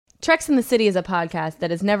Treks in the City is a podcast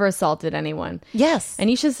that has never assaulted anyone. Yes.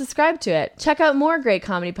 And you should subscribe to it. Check out more great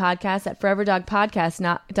comedy podcasts at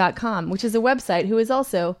foreverdogpodcast.com, which is a website who has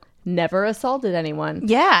also never assaulted anyone.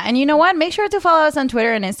 Yeah, and you know what? Make sure to follow us on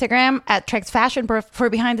Twitter and Instagram at Trex Fashion for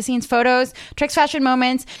behind-the-scenes photos, Trex Fashion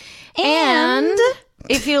moments. And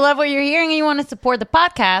if you love what you're hearing and you want to support the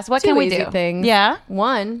podcast, what can we do? Things. Yeah.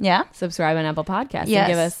 One, subscribe on Apple Podcasts and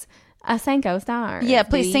give us a 5 stars. Yeah,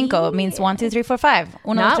 please. 5. It means 1, 2, 3, 4, 5.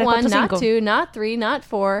 Not 1, not 2, not 3, not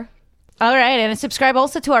 4. All right, and subscribe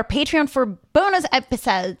also to our Patreon for bonus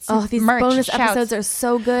episodes. Oh, these bonus episodes are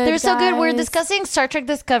so good. They're so good. We're discussing Star Trek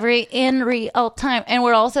Discovery in real time, and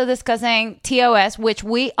we're also discussing TOS, which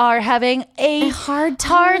we are having a hard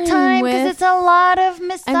time because it's a lot of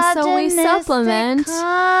misogynistic and so we supplement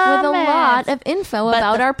comments. with a lot of info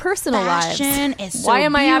about our personal lives. Is so Why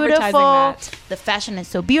am I advertising that? The fashion is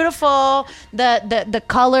so beautiful. The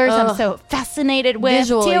colors I'm so fascinated with.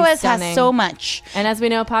 Visually TOS stunning. has so much. And as we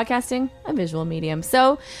know, podcasting, a visual medium.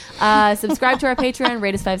 So subscribe to our Patreon,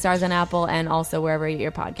 rate us 5 stars on Apple, and also wherever you get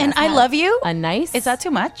your podcast. And I love you. A nice Is that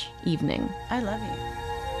too much? evening. I love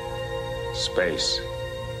you. Space,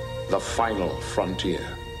 the final frontier.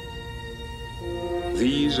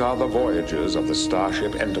 These are the voyages of the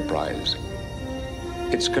Starship Enterprise.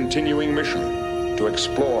 Its continuing mission to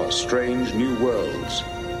explore strange new worlds,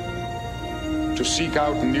 to seek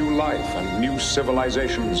out new life and new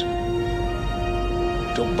civilizations,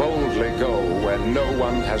 to boldly go where no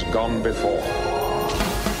one has gone before.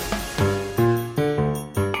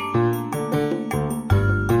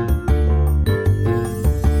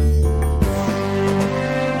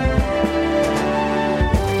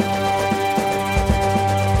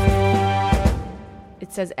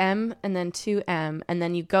 It says M and then 2M, and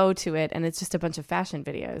then you go to it, and it's just a bunch of fashion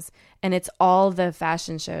videos, and it's all the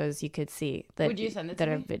fashion shows you could see. That, Would you send it that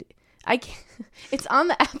to are me? I can't. It's on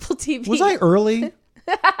the Apple TV. Was I early?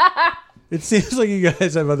 It seems like you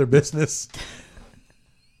guys have other business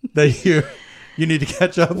that you need to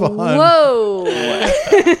catch up on. Whoa.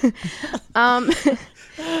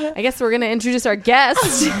 I guess we're going to introduce our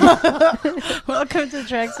guest. Welcome to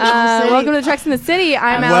Treks. Welcome to Treks in the City.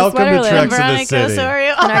 I'm Alice Welcome to Wetterlin. Treks in the Veronica City.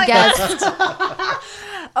 Osorio. And our guest,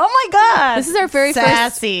 Oh my God. this is our very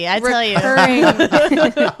Sassy, I tell you.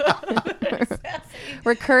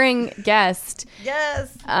 recurring guest.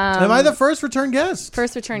 Yes. Am I the first return guest?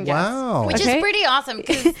 First return guest. Wow. Which Okay. is pretty awesome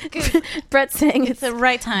because Brett's saying it's the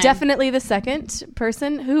right time. definitely the second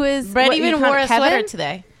person who is. Brett what, you even count wore a Kevin? sweater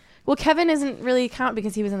today. Well, Kevin isn't really count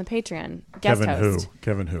because he was on the Patreon guest Kevin host. who?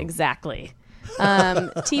 Kevin who? Exactly.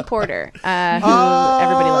 T. Porter, who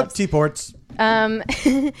everybody loves. T-ports.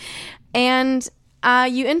 And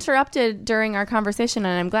you interrupted during our conversation,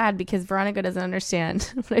 and I'm glad because Veronica doesn't understand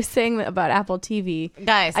what I was saying about Apple TV.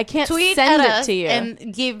 Guys, I can't tweet send at it us to you.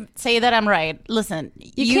 and say that I'm right. Listen,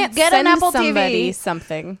 You can't get send an Apple somebody TV.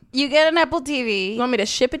 something. You get an Apple TV. You want me to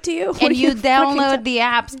ship it to you? What and are you fucking download the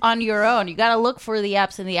apps on your own. You got to look for the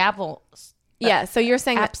apps in the Apple Yeah, so you're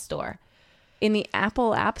saying App that Store. in the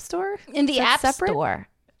Apple App Store? In the Is that App separate? Store.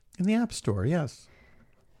 In the App Store, yes.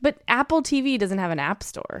 But Apple TV doesn't have an App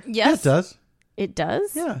Store. Yes. It does. It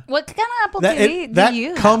does? Yeah. What kind of Apple That, TV that do you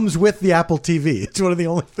have? comes with the Apple TV. It's one of the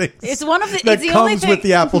only things. It's one of the. that It's the only comes thing. with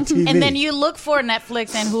the Apple TV. And then you look for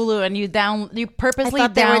Netflix and Hulu, and you purposely I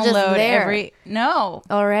thought they were just download there. every. No,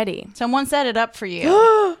 Already. someone set it up for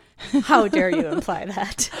you. How dare you imply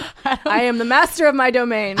that? I am the master of my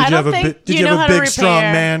domain. I Did you have don't a, think did you you know have how a to big, strong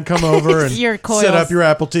repair man come over and your coils. set up your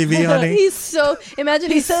Apple TV, honey? He's so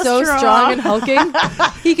he's so so strong. strong and hulking.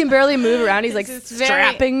 He can barely move around. He's like It's very-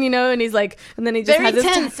 strapping, and he's like, and then he just Very has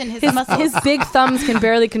tense in his muscles. His big thumbs can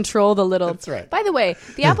barely control the little. That's right. By the way,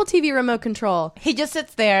 the Apple TV remote control. He just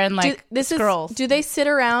sits there and scrolls. Do they sit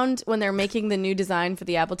around when they're making the new design for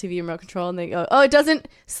the Apple TV remote control and they go, "Oh, it doesn't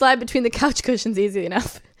slide between the couch cushions easy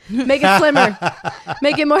enough. Make it slimmer.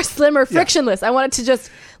 Make it more slimmer, frictionless. I want it to just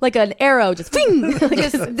like an arrow, just ping,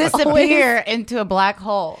 just disappear into a black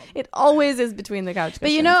hole. It always is between the couch cushions.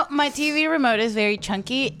 But you know, my TV remote is very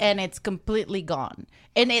chunky and it's completely gone.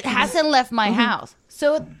 And it hasn't left my house.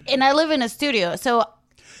 So, and I live in a studio. So,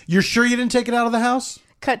 You're sure you didn't take it out of the house?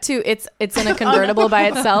 Cut to it's in a convertible by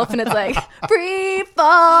itself, and it's like free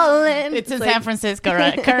falling. it's in like, San Francisco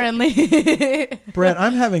right currently. Brett,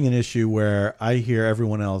 I'm having an issue where I hear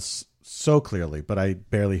everyone else so clearly, but I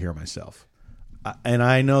barely hear myself. And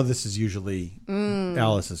I know this is usually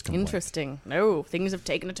Alice's complaint. Interesting. No, things have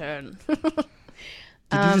taken a turn. Did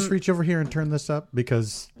you just reach over here and turn this up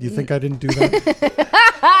because you think I didn't do that?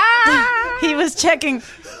 He was checking.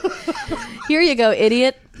 Here you go,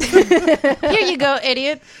 idiot. Here you go,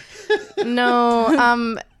 idiot.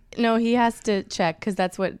 No, No, he has to check because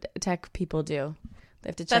that's what tech people do. They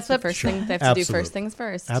have to check That's the what- first thing. They have to do Absolutely. first things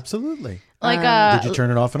first. Absolutely. Like Did you turn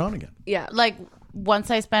it off and on again? Yeah. like once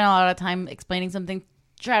I spent a lot of time explaining something,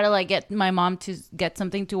 try to like get my mom to get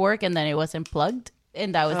something to work, and then it wasn't plugged,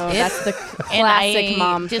 and that was it. That's the And classic I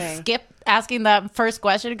mom just thing. skipped asking that first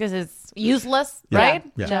question because it's useless, Yeah.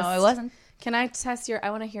 right? Yeah. No, it wasn't. Can I test your? I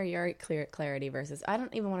want to hear your clarity versus. I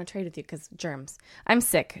don't even want to trade with you because germs. I'm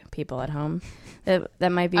sick. People at home.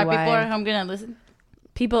 That might be Are why. people at home gonna listen?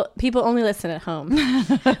 People only listen at home.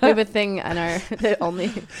 We have a thing on our that only.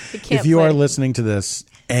 It can't If you play. are listening to this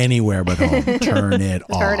anywhere but home, turn it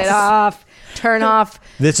off. turn it off. Turn off.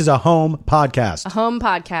 This is a home podcast. Home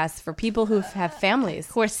podcast for people who have families.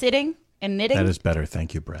 Who are sitting and knitting? That is better.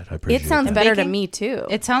 Thank you, Brett. I appreciate It sounds that. better to Baking? me too.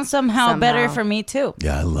 It sounds somehow better Somehow. for me too.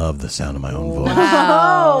 Yeah, I love the sound of my own voice.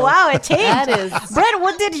 Oh wow, it changed. That is. Brett,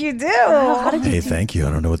 what did you do? Hey, thank you.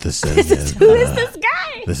 I don't know what this says. Is. Who is this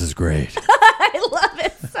guy? This is great. I love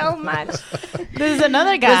it so much. This is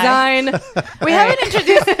another guy. Design. We haven't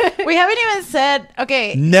introduced. We haven't even said.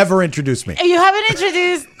 Okay, Never introduce me. you haven't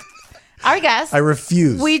introduced our guest. I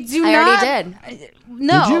refuse. We do I not. already did.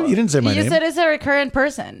 No, Did you? You didn't say my You name. said it's a recurrent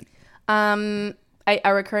person. A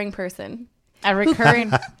recurring person. A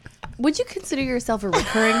recurring. Would you consider yourself a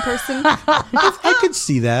recurring person? I could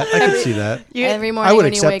see that. I could see that. Every I morning would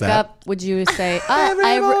when you accept wake that. up, would you say,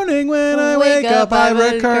 Every morning when I wake up, I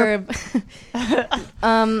recur.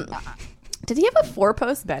 Did he have a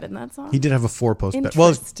 4-post bed in that song? He did have a 4-post bed. Well,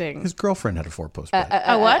 Interesting. his girlfriend had a 4-post bed.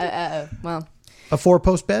 A what? Well, A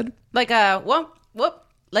 4-post bed? Like a whoop whoop.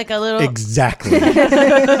 Like a little. Exactly.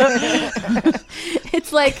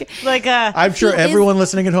 it's like Like a. I'm sure He is- everyone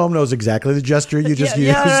listening at home knows exactly the gesture you just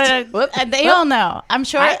used. And they all know. I'm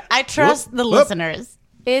sure. I trust the whoop. listeners.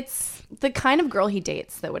 it's the kind of girl he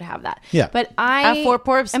dates that would have that. Yeah. But I A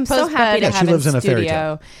 4-post am so happy bed. to Yeah, have she in lives in a fairy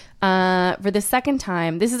studio. For the second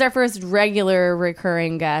time, this is our first regular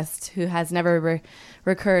recurring guest who has never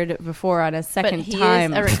recurred before on a second he is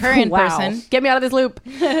time. a recurring Wow. person. Get me out of this loop.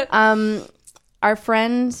 Our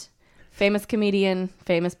friend, famous comedian,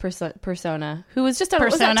 famous persona, who was just on what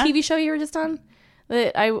was that Persona? TV show you were just on?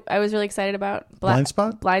 That I was really excited about. Blind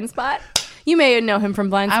Spot? Blind Spot. You may know him from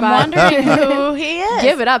Blind I'm Spot. wondering who he is.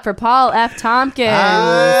 Give it up for Paul F. Tompkins.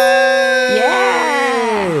 Yeah.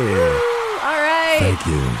 All right.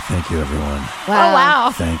 Thank you, everyone. Oh wow.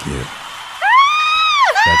 Thank you.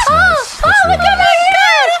 That's nice. That's Oh, look really at nice.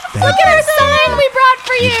 my Look at our sign we brought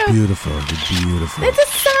for It's you. beautiful. It's beautiful. It's a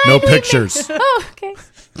sign. No we made. pictures. Oh, okay.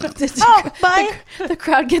 Oh, bye. The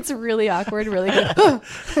crowd gets really awkward, really good. I'm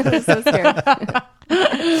so scared.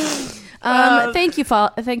 Thank you, Fall.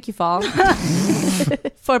 Thank you, Fall,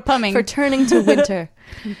 For pumming. for turning to winter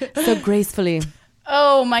so gracefully.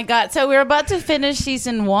 Oh my god. So we're about to finish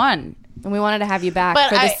season 1. And we wanted to have you back But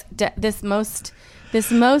for this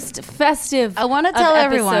most festive. I wanna of tell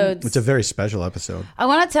everyone. episodes, It's a very special episode. I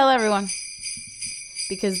want to tell everyone.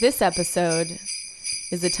 because this episode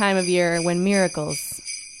is the time of year when miracles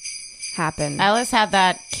happen. Alice had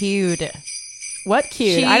that cued. What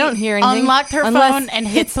cute? She I don't hear anything. unlocked her unless phone and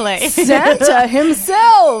hit it's play. Santa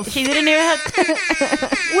himself. She didn't even have.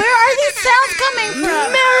 Where are these sounds coming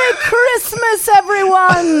from? Merry Christmas,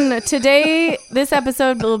 everyone! Today, this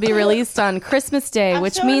episode will be released on Christmas Day,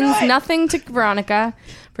 which so means annoyed. nothing to Veronica,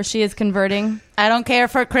 for she is converting I don't care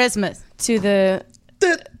for Christmas. to the.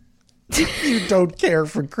 You don't care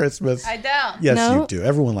for Christmas. I don't. Yes, No. you do.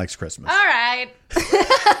 Everyone likes Christmas. All right.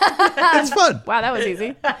 It's fun. Wow, that was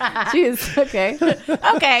easy. Jeez. Okay.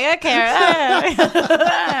 Okay, I care.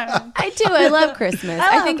 I do. I love Christmas.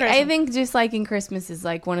 I love I Christmas. think just liking Christmas is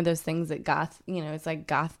like one of those things that it's like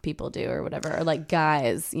goth people do or whatever, or like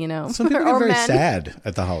guys, Some people or get very men. sad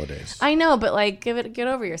at the holidays. I know, but like, get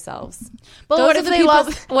over yourselves. But Those what are if the they people-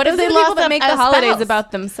 lost? What if those they are the lost people that make the a holidays spouse?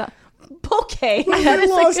 about themselves? Okay, You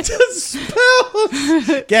lost a spouse.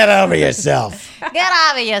 Get over yourself. Get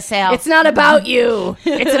out of yourself. it's not about you.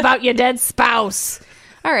 It's about your dead spouse.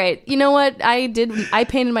 All right, you know what I did? I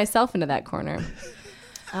painted myself into that corner.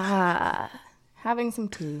 Having some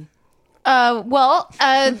tea.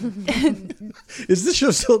 Is this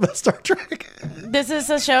show still about Star Trek? This is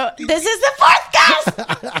a show. This is the fourth guest.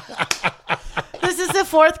 This is the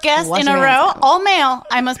fourth guest Wash in your a hands. row, all male,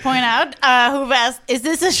 I must point out, who've asked, is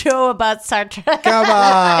this a show about Star Trek? Come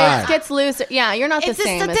on. It gets looser. Yeah, you're not the It's a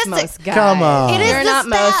same as statistic. most guys. Come on. It is You're the not stats.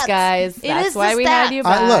 most guys. It That's is the why we had stats. you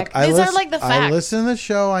back. These are like the I facts. listen to the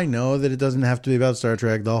show. I know that it doesn't have to be about Star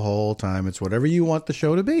Trek the whole time. It's whatever you want the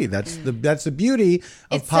show to be. That's the beauty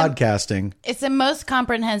of It's podcasting. It's the most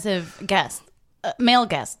comprehensive guest, male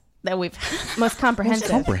guest. that we've. Most comprehensive.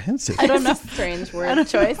 Comprehensive. I don't know. Strange word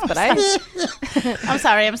choice, but I'm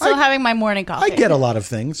sorry. I'm still having my morning coffee. I get a lot of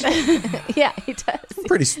things. yeah, he does.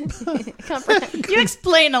 Pretty. Comprehend. You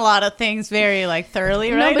explain a lot of things very like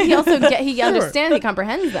thoroughly, right? No, but he also he understands. He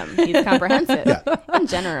comprehends them. He's comprehensive in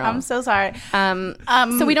general. I'm so sorry.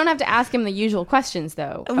 So we don't have to ask him the usual questions,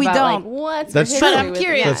 though. We about, don't. Like, what's That's your true. history But I'm with-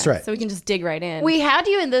 curious. That's right. So we can just dig right in. We had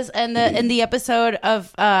you in the episode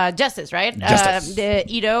of Justice, right? Justice.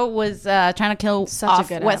 Ito was trying to kill Such a off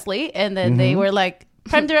good Wesley, and then they were like,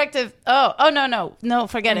 Prime Directive. No,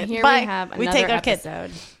 forget and it. here Bye. we have We another take our kids.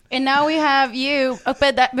 episode. And now we have you.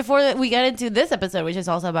 But before we get into this episode, which is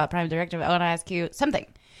also about Prime Directive, I want to ask you something.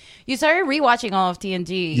 You started rewatching all of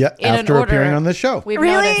TNG. Yeah, in after an order. appearing on this show. We've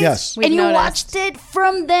Really? noticed. Yes. We've And you noticed. watched it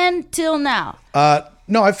from then till now.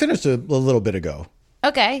 No, I finished a little bit ago.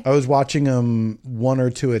 Okay. I was watching them 1 or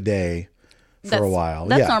 2 a day for a while.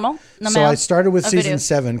 That's normal. No so matter I started with a season video.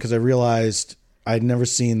 7 because I realized I'd never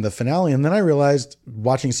seen the finale, and then I realized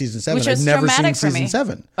watching season 7, Which I'd was never seen traumatic for season me.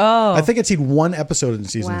 7. Oh. I think I'd seen one episode in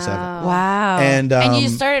season 7. Wow. And, you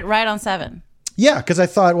started right on 7. Yeah, because I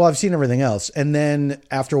thought, well, I've seen everything else. And then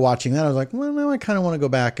after watching that, I was like, well, now I kind of want to go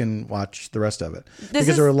back and watch the rest of it. Because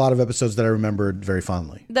is- there were a lot of episodes that I remembered very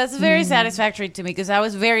fondly. That's very satisfactory to me because I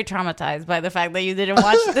was very traumatized by the fact that you didn't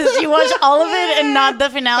watch this. You watched all of it and not the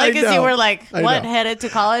finale I because you know. were like, I what, know. headed to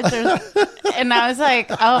college? And I was like,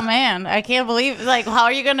 oh man, I can't believe, like, how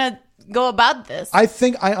are you going to go about this?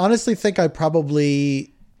 I honestly think I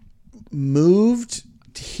probably moved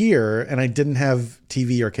here and I didn't have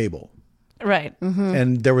TV or cable. Right.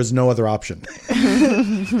 And there was no other option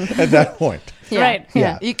at that point. Yeah. Right.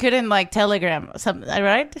 Yeah. You couldn't like telegram something,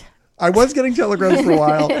 right? I was getting telegrams for a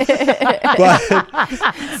while, but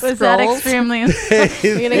Was that Scrolls? extremely.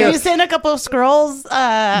 gonna You sent a couple of scrolls.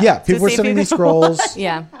 yeah, to people were see if sending you me could- scrolls.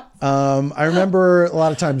 Yeah. I remember a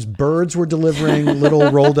lot of times birds were delivering little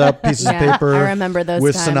rolled up pieces of Yeah, paper. I remember those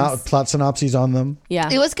with times. plot synopses on them. Yeah.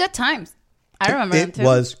 It was good times. I remember them It too.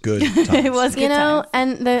 was good. Times. It was good you know,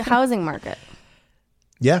 times. and the housing market.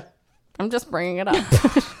 Yeah, I'm just bringing it up.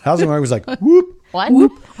 housing market was like whoop. What?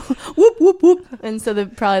 whoop, whoop, whoop, whoop. And so the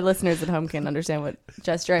probably listeners at home can understand what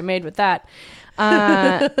gesture I made with that.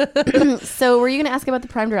 So were you going to ask about the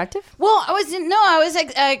Prime Directive? Well, I was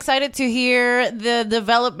excited to hear the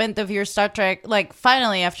development of your Star Trek. Like,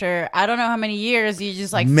 finally, after I don't know how many years, you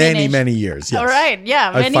just like finished. Many years. Yes. All right,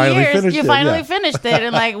 yeah, I many finally years. finished You it, finally yeah. finished it,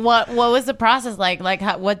 and like, what was the process like? Like,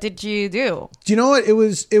 what did you do? Do you know what? It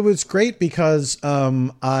was great because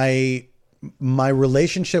my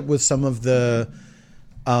relationship with some of the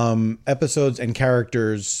episodes and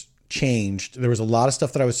characters changed. There was a lot of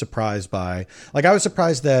stuff that I was surprised by. Like I was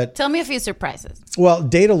surprised that, Tell me a few surprises. well,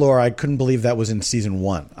 Data lore, I couldn't believe that was in season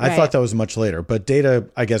 1. I Right. thought that was much later, but Data,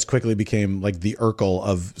 I guess, quickly became like the Urkel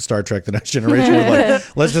of Star Trek: The Next Generation.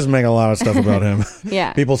 Like, let's just make a lot of stuff about him.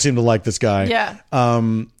 Yeah. People seem to like this guy. Yeah.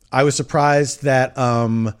 I was surprised that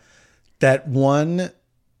that one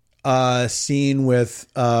scene with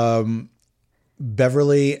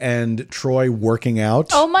Beverly and Troy working out.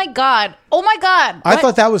 Oh my god! I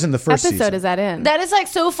thought that was in the first Episode season. is that in? That is like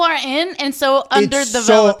so far in and so It's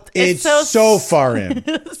underdeveloped. It's so far in.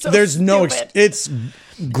 so There's no. stupid. It's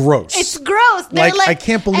gross. It's gross. They're Like, I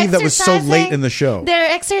can't believe that was so late exercising. in the show. They're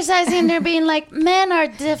exercising. They're being like, men are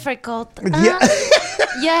difficult. Yeah.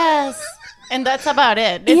 Yes. And that's about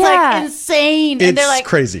it. It's Yeah. like insane. and It's they're like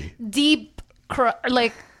crazy. deep, crotch.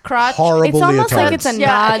 Horrible It's almost like it's a leotards.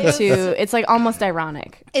 Yeah. nod to. It's like almost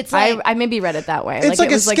ironic. It's like- I maybe read it that way. It's like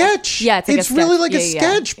it a was sketch. Yeah, it's like a sketch. really like a Yeah, yeah,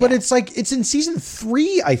 sketch, but yeah. it's like it's in season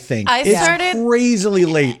 3, I think. I it's started crazily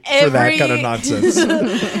late for that every- kind of nonsense.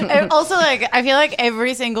 And also, like, I feel like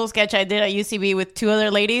every single sketch I did at UCB with 2 other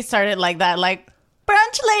ladies started like that, like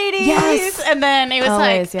brunch ladies, Yes. and then it was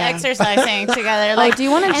Always, like yeah. exercising together. Like, do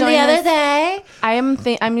you wanna And join the other us? day, I'm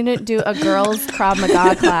gonna do a girls Krav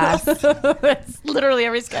Maga class. it's literally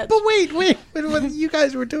every sketch. But wait, you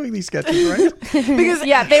guys were doing these sketches, right? Because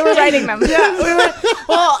Yeah, they were writing them. yeah, we were,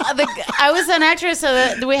 well, I was an actress, so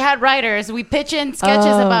that we had writers. We pitch in sketches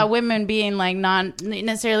Oh. about women being like not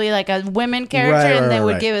necessarily like a women character, Right, and they right,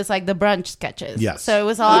 would right. give us like the brunch sketches. Yes. So it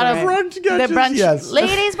was a lot of brunch sketches, the brunch, yes.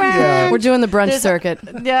 ladies brunch. Yeah. We're doing the brunch There's- circuit.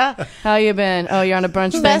 Yeah. How you been? Oh, you're on a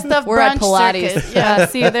brunch thing? Best of We're at brunch Pilates. circuit. Yeah,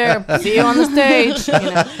 see you there. See you on the stage.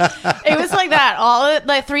 You know. It was like that. All of,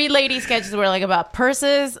 like 3 lady sketches were like about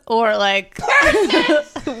purses or like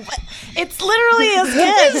it's literally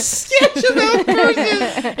a sketch about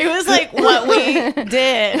purses. It was like what we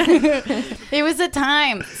did. It was a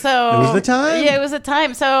time. So It was the time? Yeah, it was a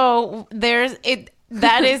time. So there's it.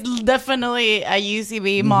 That is definitely a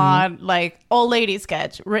UCB mod, like old lady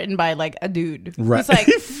sketch written by like a dude. Right. It's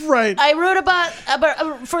like, Right. I wrote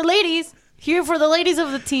about for ladies here for the ladies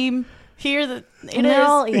of the team. Here it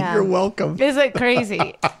No, is. yeah. You're welcome. Is it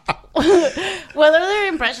crazy? What other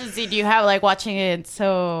impressions did you have like watching it?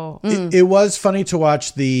 So It was funny to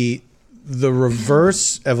watch the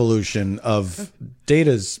reverse evolution of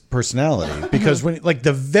Data's personality, because when like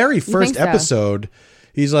the very first think so? episode,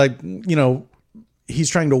 he's like, he's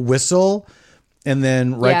trying to whistle, and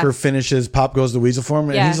then Riker finishes, Pop goes the weasel form,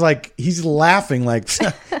 and Yeah. he's laughing like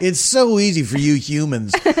it's so easy for you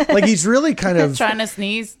humans. Like he's really kind of trying to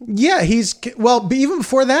sneeze. yeah, but even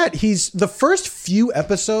before that, he's the first few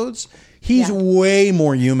episodes, he's Yeah. way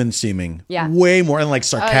more human seeming. Yeah. Way more, and like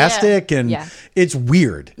sarcastic, and Yeah. it's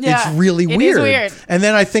weird. Yeah, It's really it is weird. weird. And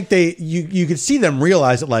then I think you could see them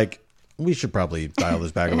realize that like we should probably dial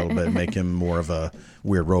this back a little bit and make him more of a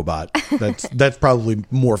weird robot. That's probably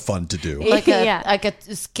more fun to do. Like a Yeah. like a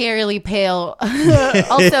scarily pale.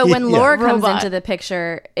 Also, when Laura comes Robot. into the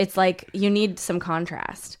picture, it's like you need some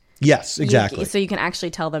contrast. Yes, exactly. So you can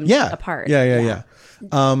actually tell them yeah. apart. Yeah.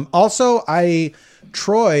 Also,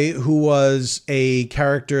 Troy, who was a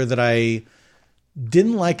character that I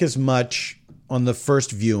didn't like as much on the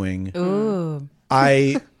first viewing. Ooh.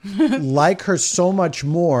 I like her so much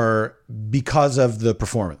more because of the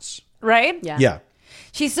performance. Right? Yeah. Yeah.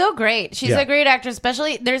 She's so great. She's Yeah. a great actress,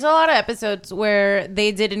 especially there's a lot of episodes where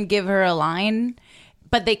they didn't give her a line,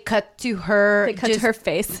 but they cut to her They cut just, to her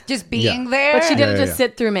face. just being Yeah. there. But she didn't Yeah. just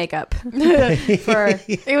sit through makeup. For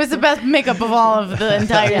It was the best makeup of all of the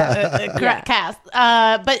entire cast.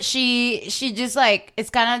 But she just like it's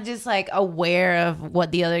kind of just like aware of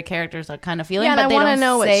what the other characters are kind of feeling. yeah, and but I they want to don't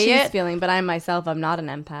know what say she's it. feeling, but I myself, I'm not an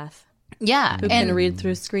empath Yeah, who can read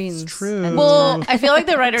through screens. true. and well, time. I feel like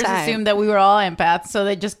the writers Time. assumed that we were all empaths, so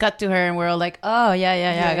they just cut to her and we're all like, "Oh yeah,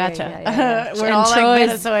 Yeah, gotcha." yeah. We're And all like Troy's-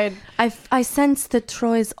 Venezuelan. I sense that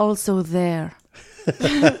Troy's also there.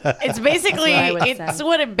 It's basically That's what I would it's say.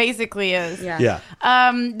 what it basically is. Yeah.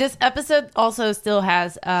 Yeah. This episode also still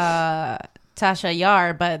has Tasha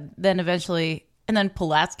Yar, but then eventually, and then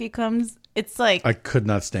Pulaski comes. It's like I could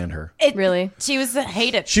not stand her. Really? she was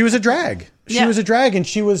hated. She was a drag. Yeah. And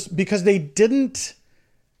she was, because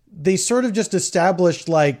they sort of just established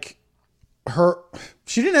like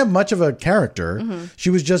she didn't have much of a character. Mm-hmm. She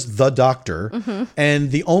was just the doctor.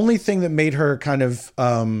 And the only thing that made her kind of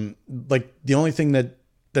like the only thing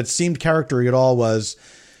that seemed character-y at all was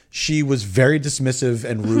she was very dismissive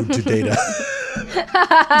and rude to Data.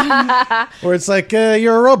 Where it's like,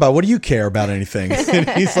 you're a robot. What do you care about anything? And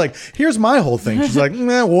he's like, here's my whole thing. She's like,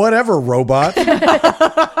 whatever, robot.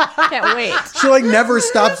 Can't wait. She like never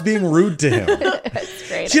stops being rude to him.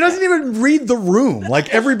 Great. She doesn't even read the room. Like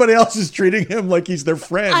everybody else is treating him like he's their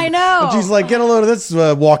friend. I know. And she's like, get a load of this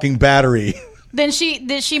walking battery. Then she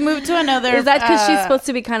moved to another. Is that because she's supposed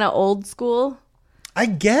to be kind of old school? I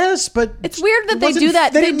guess, but It's weird that it they wasn't- do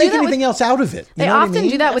that. They They didn't do make that with- anything else out of it. You They know what I often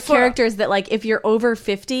mean? do that with For- characters that, like, if you're over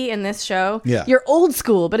 50 in this show, Yeah. you're old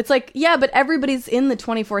school. But it's like, yeah, but everybody's in the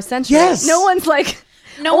 24th century. Yes. No one's like,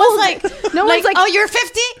 no one's like, no one's like, oh, you're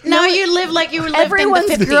 50? Now you live like you lived everyone's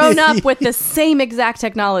in the 50s. grown up with the same exact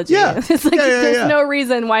technology. Yeah. It's like, Yeah, there's yeah. no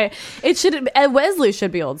reason why it should. Wesley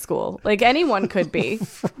should be old school. Like anyone could be.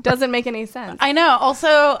 Doesn't make any sense. I know. Also,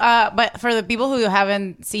 but for the people who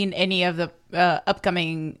haven't seen any of the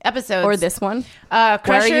upcoming episodes, Or this one. Crusher,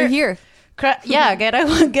 Why are you here? Yeah, get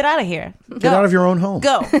out of here. Get out of your own home.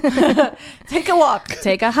 Go. Take a walk.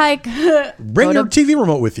 Take a hike. Bring Go your to- TV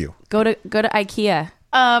remote with you. Go to IKEA.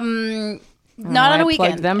 Not on I a plugged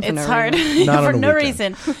weekend. them for It's no hard Not for on a no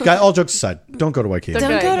weekend. reason. Guy, all jokes aside, don't go to IKEA.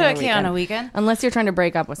 Don't go to on a IKEA on a weekend. Unless you're trying to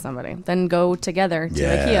break up with somebody, then go together to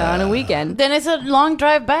Yeah. IKEA on a weekend. Then it's a long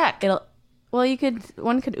drive back. One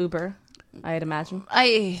could Uber, I'd imagine.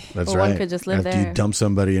 That's Or right. one could just live After there. you dump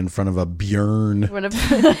somebody in front of a Björn. In front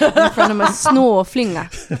of a snåflinga.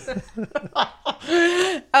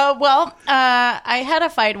 I had a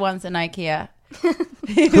fight once in IKEA.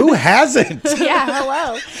 Who hasn't? Yeah,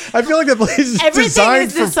 hello. I feel like the place is Everything designed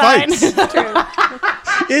is for designed.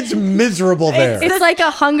 fights. It's miserable there. It's like a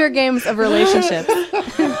Hunger Games of relationships.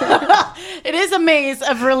 It is a maze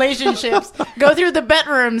of relationships. Go through the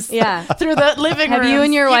bedrooms. Yeah. Through the living room. Have you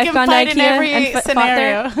and your wife can gone to fight in IKEA every and fought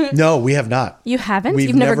scenario. No, we have not. You haven't? We've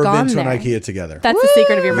You've never gone been to there. an IKEA together. That's the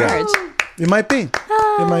secret of your Woo! marriage. It might be.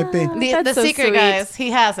 It might be. The That's so secret sweet. guys,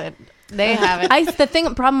 he has it. They have it.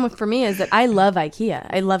 The problem for me is that I love IKEA.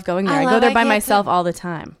 I love going there. I I go love there by IKEA myself too. all the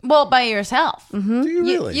time. Well, by yourself. Do you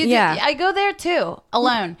really? You do- Yeah. I go there too,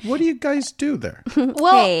 alone. What do you guys do there?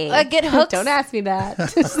 Well, Hey, I get hooks. Don't ask me that.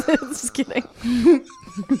 Just kidding.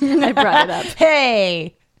 I brought it up.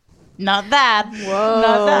 Hey, not that. Whoa.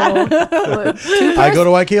 Not that. I go to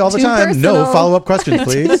IKEA all the too time. No personal. follow-up questions,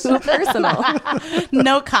 please. Too personal.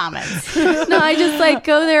 No comments. No, I just like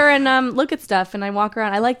go there and look at stuff, and I walk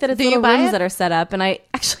around. I like that it's Do you little buy rooms it? that are set up, and I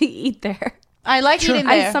actually eat there. I like eating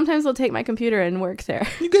there. I sometimes will take my computer and work there.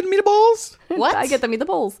 You get meatballs? What? I get them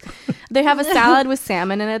meatballs. They have a salad with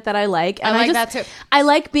salmon in it that I like, and I like just, that too. I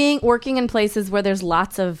like working in places where there's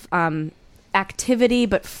lots of activity,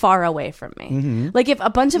 but far away from me. Like if a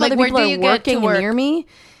bunch of Like, other where people do are you get to working work? near me,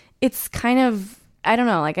 it's kind of I don't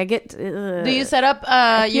know. Like I get. Do you set up?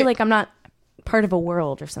 I feel like I'm not part of a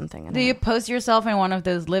world or something. I don't Do know. you post yourself in one of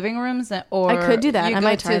those living rooms, or I could do that. you I go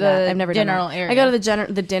might to try the that. I've never done general that. area? I go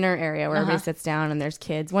to the dinner area where everybody sits down and there's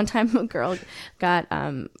kids. One time a girl got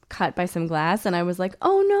cut by some glass and I was like,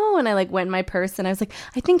 oh no. And I like went in my purse and I was like,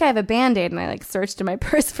 I think I have a Band-Aid. And I like searched in my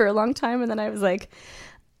purse for a long time. And then I was like,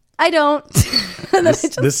 I don't. And, then I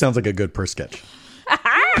just, This sounds like a good purse sketch.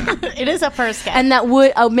 It is a purse sketch. and that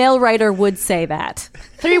would a male writer would say that.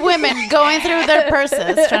 3 women going through their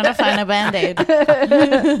purses trying to find a Band-Aid.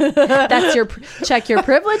 That's your check your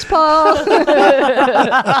privilege, Paul.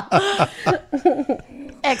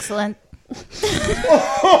 Excellent.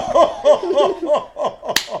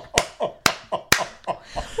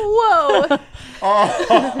 Whoa.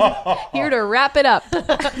 Here to wrap it up.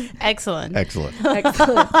 Excellent. Excellent.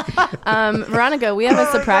 Excellent. Veronica, we have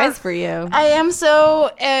a surprise for you. I am so.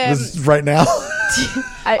 This is right now.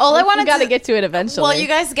 All I wanted we got to to- get to it eventually. Well, you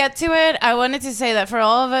guys get to it. I wanted to say that for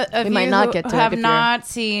all of it, We might not who get to it have if you're- not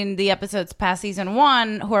seen the episodes past season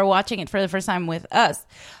 1, who are watching it for the first time with us,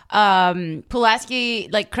 Pulaski,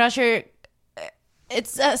 like Crusher.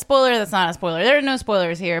 It's a spoiler that's not a spoiler. There are no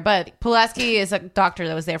spoilers here, but Pulaski is a doctor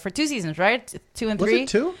that was there for 2 seasons, right? 2 and 3. Was it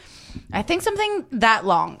 2? I think something that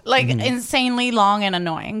long, like insanely long and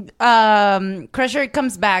annoying. Crusher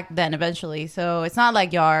comes back then eventually, so it's not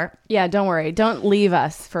like Yar. Yeah, don't worry. Don't leave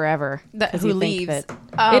us forever. That- 'cause who you think leaves.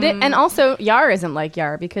 that- and also, Yar isn't like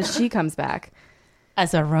Yar because she comes back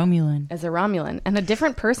As a Romulan. as a Romulan and a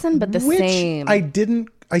different person, but the Which same.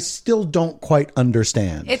 I still don't quite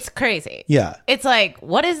understand. It's crazy. Yeah. It's like,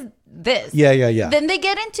 what is this? Yeah. Then they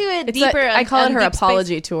get into it It's deeper. I call it on her Deep Space-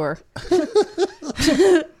 apology tour.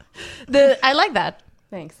 I like that.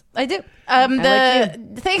 Thanks. I do.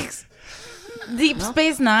 Thanks. Deep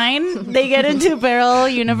Space Nine. They get into parallel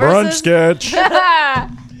Brunch universes. sketch.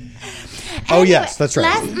 Oh, yes, that's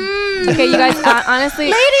right. Okay, you guys. Honestly,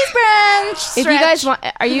 Ladies brunch. if you guys want,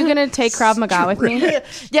 are you gonna take Krav Maga with me?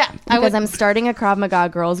 yeah, I Because would. I'm starting a Krav Maga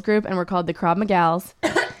girls group, and we're called the Krav Magals.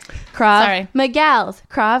 Krav Sorry. Magals.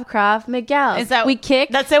 Krav Magals. Is that- we kick?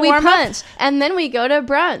 that's a we warm-up? punch, and then we go to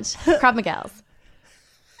brunch. Krav Magals.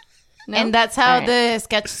 No? And that's how All right. the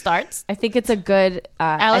sketch starts. I think it's a good.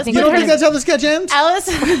 Alice, I think You it's don't think gonna- that's how the sketch ends? Alice,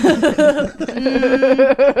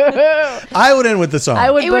 I would end with the song. I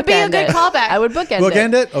would. It would be a bookend good it. callback. I would bookend Book it.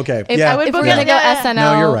 end it? Okay. If, yeah. if we're bookend gonna go it. SNL,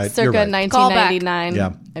 No, you're right. You're circa right. 1999.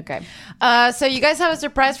 Yeah. Okay. so you guys have a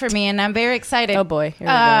surprise for me, and I'm very excited. Oh boy. Here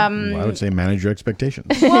we go. I would say manage your expectations.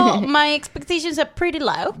 Well, my expectations are pretty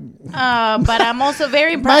low, but I'm also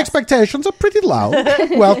very My impressed. expectations are pretty low.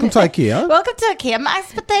 Welcome to IKEA. Welcome to IKEA. My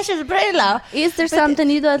expectations are pretty low. Is there something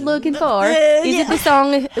you're not looking for? Is it the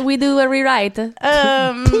song we do a rewrite?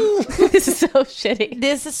 This is so shitty.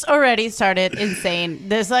 This has already started insane.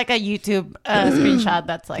 There's like a YouTube screenshot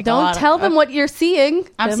that's like. a Don't lot tell of, them what you're seeing.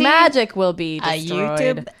 I'm The seeing magic will be a destroyed.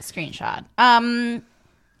 YouTube screenshot.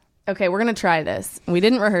 Okay, we're gonna try this. We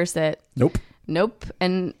didn't rehearse it. Nope. Nope.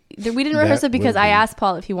 And we didn't rehearse That it because would I be- asked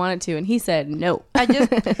Paul if he wanted to, and he said no. I just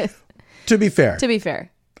To be fair, To be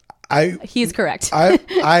fair, I, he's correct.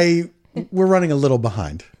 we're running a little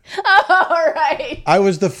behind. All right. I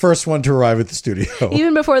was the first one to arrive at the studio.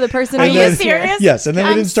 Even before the person. Are who you lives here. serious? Yes, and then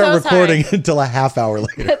we I'm didn't start so recording sorry. until a half hour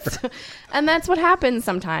later. And that's what happens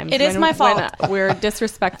sometimes. It is my fault. When, we're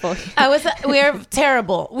disrespectful. we're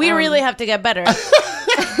terrible. We really have to get better.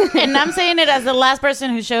 And I'm saying it as the last person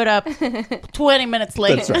who showed up 20 minutes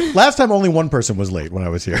late. That's right. Last time only one person was late when I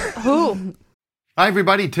was here. Who? Hi,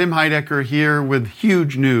 everybody. Tim Heidecker here with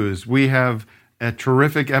huge news. We have a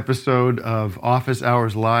terrific episode of Office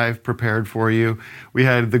Hours Live prepared for you. We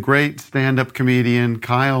had the great stand-up comedian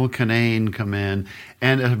Kyle Kinane come in,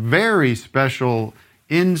 and a very special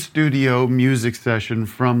in-studio music session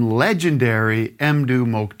from legendary Mdou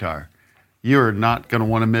Mokhtar. You're not going to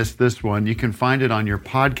want to miss this one. You can find it on your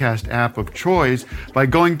podcast app of choice by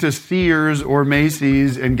going to Sears or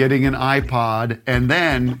Macy's and getting an iPod, and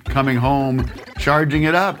then coming home, charging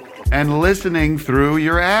it up, and listening through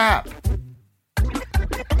your app.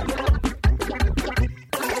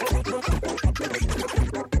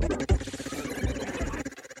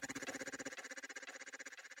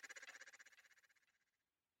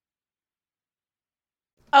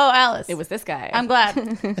 Oh, Alice. It was this guy. I'm glad.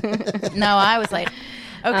 No, I was late.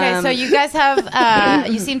 Okay, so you guys have,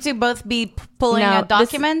 you seem to both be pulling No, a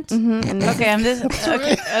document. Okay, I'm this.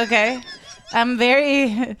 Okay. I'm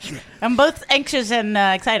both anxious and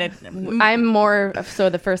excited. I'm more so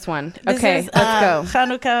the first one. This Okay, is, let's go.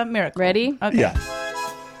 Hanukkah miracle. Ready? Okay. Yeah.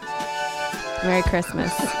 Merry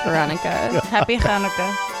Christmas, Veronica. Happy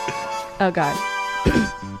Hanukkah. Oh, God.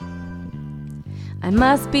 I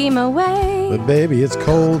must beam away. But baby, it's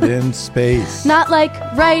cold in space. Not like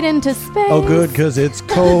right into space. Oh, good, because it's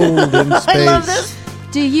cold in space. I love this.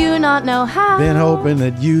 Do you not know how Been hoping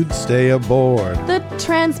that you'd stay aboard. the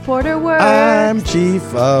transporter works? I'm chief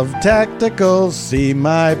of tactical. See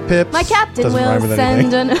my pips. My captain Doesn't will rhyme with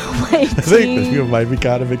send anything. an away I think team. it might be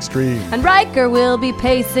kind of extreme. And Riker will be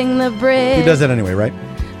pacing the bridge. He does that anyway, right?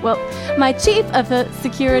 Well, my chief of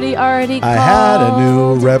security already called. I had a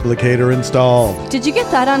new replicator installed. Did you get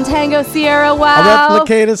that on Tango Sierra? I'll Wow.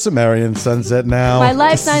 replicate a Sumerian sunset now. My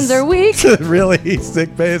life signs are weak. Really?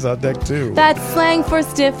 Sick bay's on deck too. That's slang for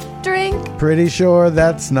stiff drink. Pretty sure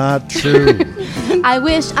that's not true. I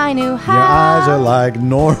wish I knew how. Your eyes are like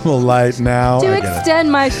normal light now. to I get it.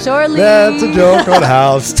 extend my shore leave. That's a joke on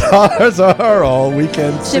how stars are all we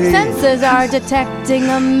can Ship see. sensors are detecting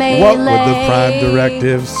a melee. What would the prime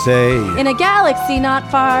directive say? In a galaxy not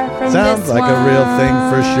far from Sounds this like one. a real thing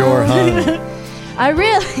for sure, hun. I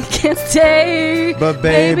really can't stay. But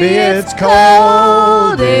baby, it's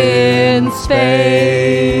cold in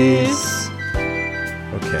space.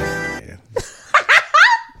 Okay.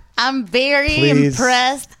 I'm very Please,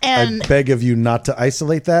 impressed and I beg of you not to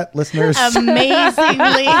isolate that, listeners.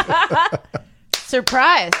 amazingly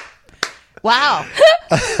surprised. Wow.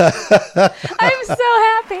 I'm so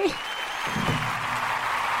happy.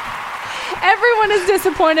 Everyone is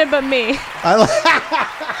disappointed but me.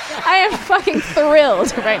 I am fucking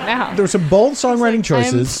thrilled right now. There were some bold songwriting I'm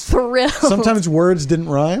choices. thrilled. Sometimes words didn't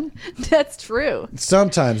rhyme. That's true.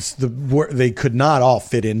 Sometimes they could not all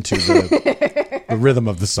fit into the rhythm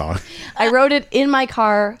of the song. I wrote it in my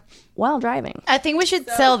car while driving. I think we should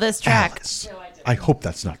sell this track. Alice, I hope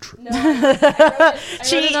that's not true. I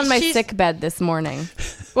wrote it on my she's- sick bed this morning.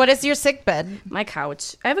 What is your sick bed? My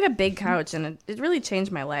couch. I have like a big couch, and it really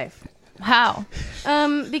changed my life. How?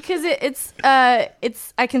 Because it's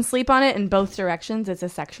I can sleep on it in both directions. It's a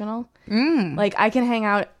sectional. Like I can hang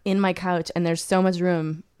out in my couch, and there's so much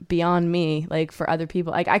room beyond me, like for other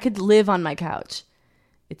people. Like I could live on my couch.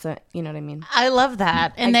 It's you know what I mean? I love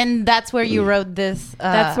that. And then that's where you wrote this.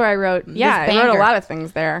 That's where I wrote. Yeah, I wrote banger. a lot of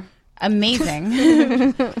things there. Amazing.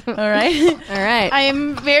 All right. All right. I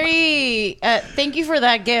am very. Thank you for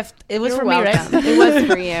that gift. It was You're for welcome. me, right? It was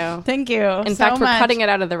for you. Thank you. In fact, we're cutting it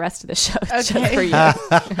out of the rest of the show just for you.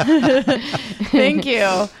 Thank you.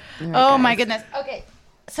 Oh my goodness. Okay.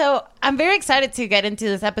 So I'm very excited to get into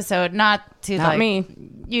this episode. Not to Not like me.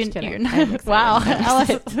 You, Just kidding. you're not, I'm excited. wow. I'm Alice,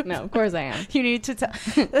 excited. No, of course I am. you need to tell.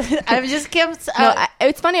 I've just kept. No,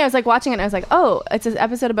 it's funny. I was like watching it, and I was like, "Oh, it's an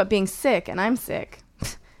episode about being sick, and I'm sick."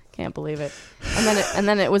 Can't believe it. And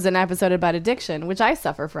then it was an episode about addiction, which I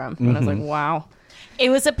suffer from. And I was like, "Wow." it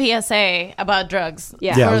was a PSA about drugs.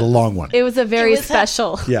 Yeah. Yeah, it was a long one. It was a very It was a-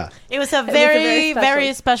 special. Yeah, It was a very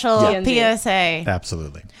very special Yeah. PSA.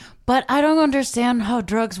 absolutely. But I don't understand how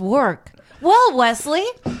drugs work. Well, Wesley.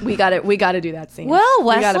 We got to do that scene. Well,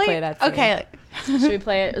 Wesley. we got to play that scene. Okay. Should we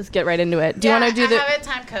play it? Let's get right into it. Do you want to do the? I have a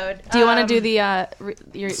time code. Do you want to do the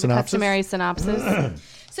your Synopsis? customary synopsis?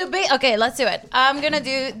 Okay, let's do it. I'm gonna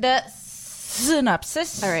do the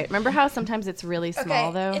synopsis. All right. Remember how sometimes it's really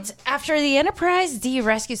small though? It's after the Enterprise D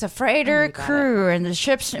rescues a freighter crew and the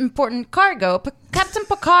ship's important cargo, Captain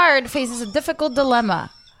Picard faces a difficult dilemma: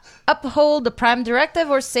 uphold the Prime Directive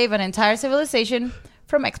or save an entire civilization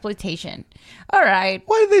from exploitation. All right.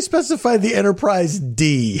 Why did they specify the Enterprise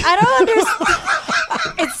D? I don't understand.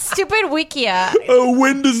 It's stupid Wikia.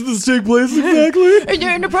 When does this take place exactly? The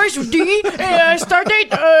Enterprise D start date.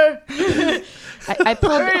 I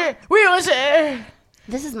pulled. We was.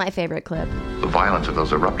 This is my favorite clip. The violence of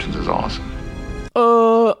those eruptions is awesome.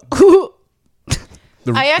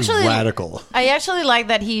 I actually- radical. I actually like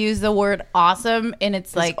that he used the word "awesome" in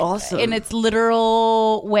its awesome. in its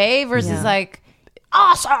literal way versus Yeah. like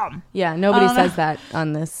awesome. Yeah, nobody I don't says that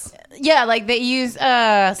on this. Yeah, like they use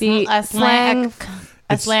a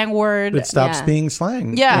slang word. It stops Yeah. being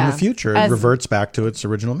slang. Yeah. In the future, it As- reverts back to its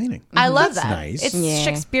original meaning. I love That's that. nice. It's Yeah.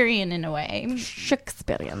 Shakespearean in a way.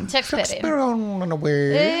 Shakespearean. Shakespearean. on a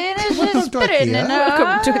way. It is Shakespearean in a-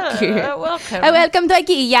 Welcome to IKEA. Welcome. Welcome to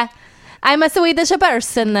IKEA. I'm a Swedish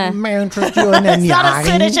person. May I interest you in It's not a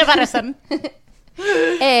Swedish person.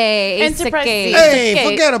 Hey, And it's surprise okay. seat. Hey,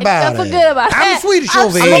 forget about it. Forget about it. I'm Swedish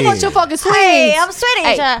over I'm here. a bunch of fucking Swedes. Hey, I'm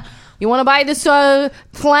Swedish. Hey, you want to buy this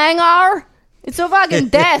Clanger? It's a fucking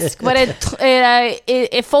desk, but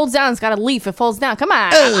it folds down. It's got a leaf. It folds down. Come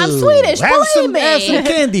on, I'm Swedish. Have some Believe me.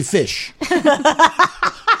 candy fish.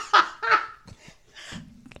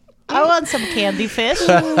 I want some candy fish.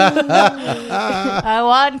 I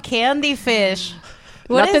want candy fish.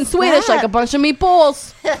 What Nothing is Swedish that? like a bunch of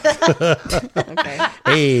meatballs.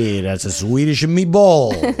 Hey, that's a Swedish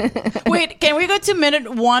meatball. Wait, can we go to minute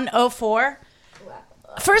 104?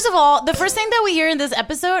 First of all, the first thing that we hear in this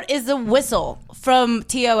episode is the whistle from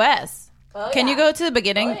TOS. Can you go to the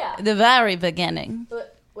beginning? The very beginning.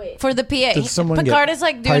 Wait. For the PA. Did someone Picard get is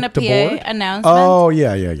like doing a piped aboard? PA announcement. Oh,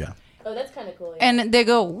 yeah. Oh, that's kind of cool. And they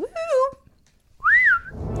go, woo.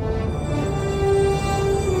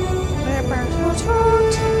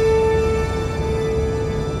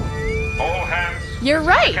 All hands. You're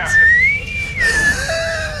right.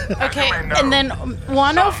 Okay, and then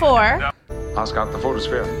 104. Ask out the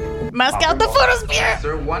photosphere. Mask out the photosphere.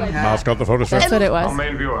 Mask out the photosphere. That's what it Our was.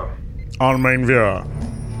 main viewer. On main viewer.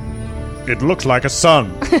 It looks like a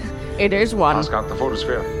sun. It is one. Ask out the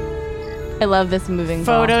photosphere. I love this moving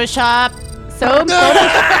ball. Photoshop. So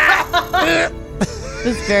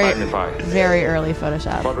this is very, Magnify. very early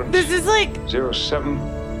Photoshop. Quadrant This is like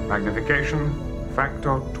 07. Magnification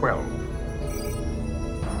factor 12.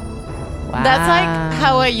 Wow. That's like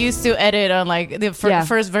how I used to edit on like the Yeah.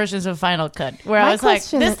 first versions of Final Cut, where My I was like,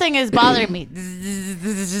 question "This is- thing is bothering me."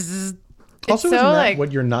 Also, so, isn't that like-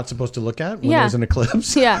 what you're not supposed to look at when Yeah. there's an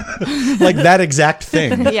eclipse? Yeah. Like that exact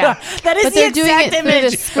thing. Yeah. That is But the they're doing exact it through the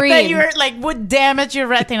image screen. that you're like would damage your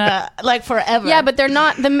retina like forever. Yeah, but they're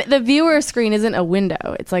not. The viewer screen isn't a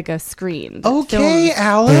window. It's like a screen. that Okay, films.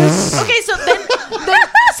 Alice. okay, so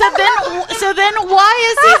then why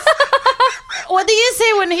is this? What do you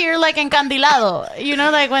say when you're like encandilado? You know,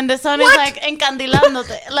 like when the sun is like encandilando.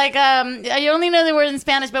 Like I only know the word in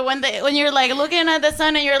Spanish, but when you're like looking at the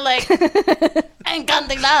sun and you're like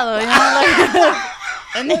encandilado, you know, like.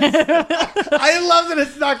 I love that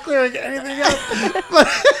it's not clearing anything up.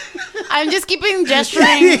 I'm just keeping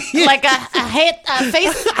gesturing like a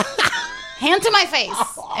face, hand to my face,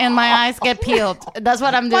 and my eyes get peeled. That's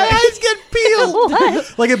what I'm doing. My eyes get peeled.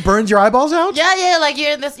 Like it burns your eyeballs out? Yeah, like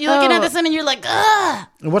you're looking at the sun and you're like, ugh,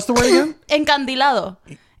 And what's the word again? encandilado,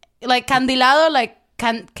 like candilado, like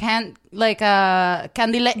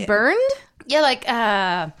candela, Burned? yeah, like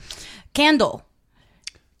candle.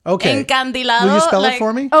 Okay. Encandilado. Will you spell like, it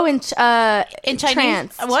for me? Oh, in Chinese?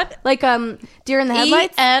 trance. What? Like deer in the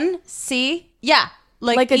headlights. ENC. Yeah,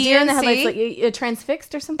 Like a deer in the ENC, headlights, like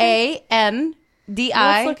transfixed or something. ANDILADO.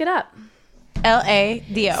 Let's look it up.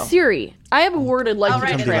 Siri, I have a word I'd like I'll you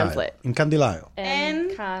write to it translate. Encandilado.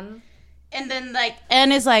 And then like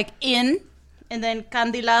N is like in, and then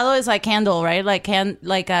candilado is like candle, right? Like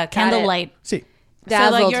a candlelight. See.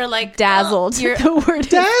 Dazzled. So like you're like dazzled. you're- The word is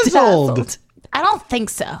Dazzled. I don't think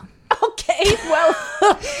so. Okay, well,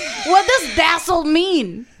 What does dazzled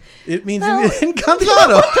mean? It means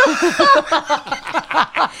encandilado.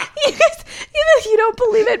 you don't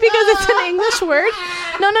believe it because it's an English word.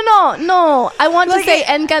 No. I want to say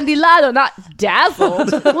encandilado, not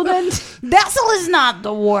dazzled. Well then, Dazzle is not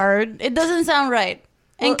the word. It doesn't sound right.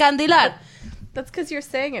 Encandilar. that's because you're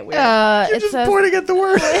saying it weird. You're it just says pointing at the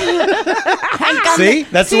word. See?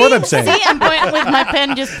 That's the word I'm saying. See, I'm pointing with my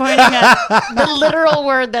pen, just pointing at the literal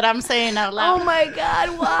word that I'm saying out loud. oh my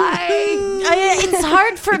god, why? It's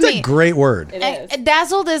hard for It's me. a great word.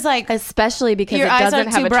 Dazzled is like Especially because Your it eyes doesn't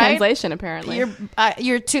are have too a bright. translation apparently.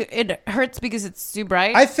 you're too. It hurts because it's too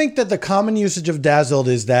bright. I think that the common usage of dazzled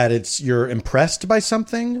is that you're impressed by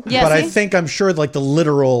something. Yeah, but see? I'm sure like the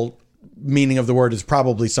literal meaning of the word is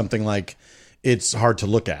probably something like it's hard to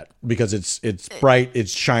look at because it's bright,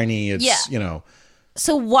 it's shiny, it's Yeah.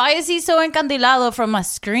 So why is he so encandilado from a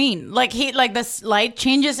screen? Like this light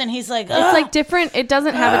changes and he's like, It's like different. It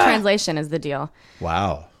doesn't have a translation is the deal.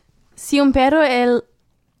 Wow. Si un perro el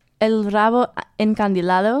rabo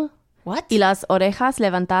encandilado what? y las orejas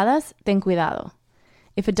levantadas, ten cuidado.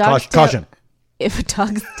 If a dog's Caution. If a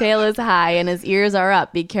dog's tail is high and his ears are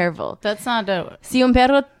up, be careful. That's not a Si un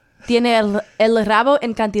perro tiene el rabo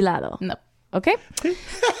encandilado. no. ¿Ok?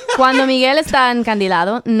 Cuando Miguel está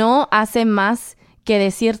encandilado, no hace más que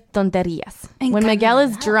decir tonterías. When Miguel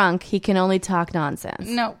is drunk, he can only talk nonsense.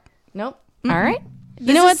 No. Nope. All right. You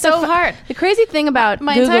This know is what's so hard. The crazy thing about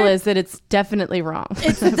My Google entire- is that it's definitely wrong.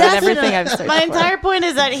 It's about everything I've searched My for. entire point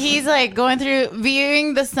is that he's like going through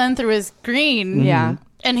viewing the sun through his screen. Yeah.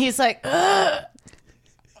 And he's like, ugh.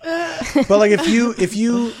 But like if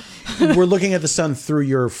you were looking at the sun through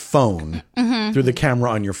your phone, through the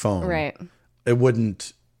camera on your phone, Right. it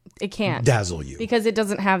wouldn't It can't. dazzle you. Because it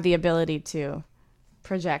doesn't have the ability to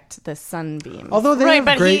project the sunbeam. Although they Right, have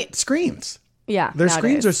but great screens. Yeah. Their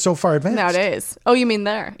screens are so far advanced. Nowadays. Oh, you mean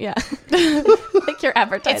there? Yeah. Like you're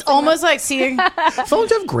advertising. It's almost like seeing.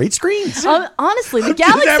 Phones have great screens. Honestly, the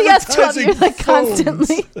Galaxy S12, you're like phones.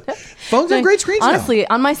 constantly. Phones have great screens now. Honestly,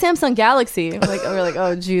 on my Samsung Galaxy, we're like,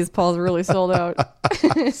 oh, geez, Paul's really sold out.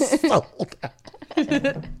 Sold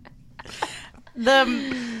out.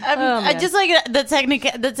 I just like the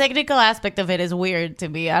technical aspect of it is weird to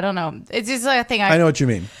me. I don't know. It's just like a thing. I know what you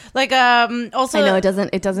mean. Like also I know it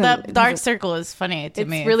doesn't. The it dark doesn't- circle is funny to It's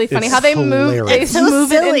me. really funny It's how they move. They hilarious. It's so move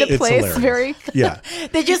silly. it into It's place hilarious. very. Yeah.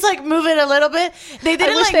 They just like move it a little bit. They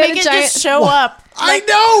didn't wish like they had make a it giant- just show up. I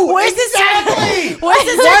know. Where's exactly. the Where's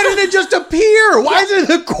the Why didn't it just appear? Why is it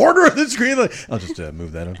in the corner of the screen? Like, I'll just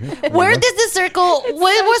move that up here. Where did the circle?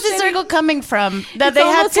 Where was the shitty. circle coming from? That It's they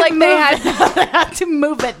had almost to like move, they had- they had to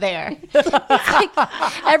move it there.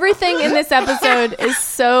 Everything in this episode is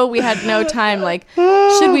so we had no time. Like,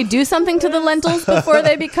 should we do something to the lentils before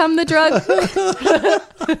they become the drug?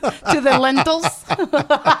 To the lentils.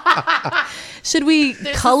 Should we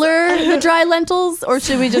color the dry lentils, or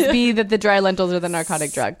should we just be that the dry lentils are the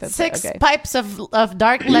narcotic drug? That's Six okay. pipes of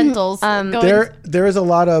dark lentils. going, There is a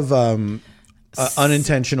lot of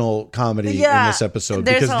unintentional comedy in Yeah, this episode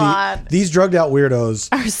there's because a lot. these drugged out weirdos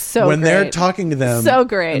Are so when they're great. talking to them, So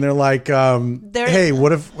great. and they're like, "Hey,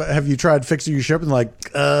 what if have you tried fixing your ship?" And like,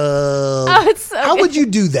 it's so how good. would you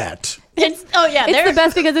do that? It's they're the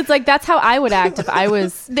best because it's like that's how I would act if I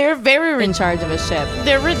was They're very in charge of a ship.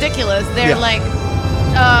 they're ridiculous. They're Yeah. like,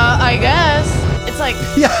 I guess. It's like,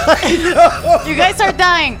 Yeah, you guys are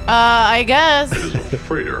dying. I guess.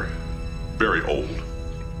 Freighter, very old.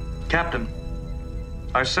 Captain,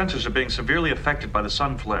 our sensors are being severely affected by the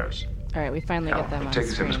sun flares. All right, we finally get them on Take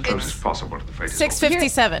us in as screen. close as possible to the freighter.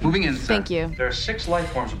 6:57. Moving in, sir. Thank you. There are 6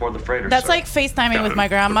 life forms aboard the freighter. That's sir. like FaceTiming with my The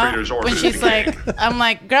grandma freighter's when orbiting. she's like, I'm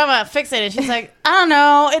like, Grandma, fix it. And she's like, I don't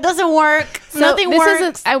know. It doesn't work. Nothing this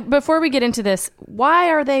works. Before we get into this, why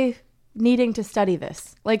are they needing to study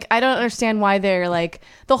this? Like, I don't understand why they're like,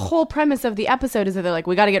 the whole premise of the episode is that they're like,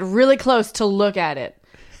 we got to get really close to look at it.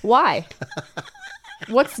 Why?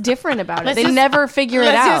 What's different about it? Let's They just- neut figure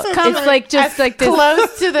it out. Let's come It's like just as like this.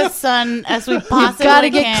 close to the sun as we possibly Gotta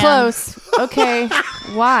can. get close. Okay.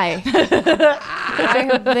 Why? Why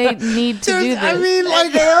would they need to do this? I mean,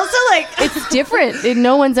 like, They also like It's different.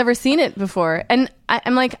 No one's ever seen it before. And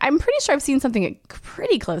I'm like, I'm pretty sure I've seen something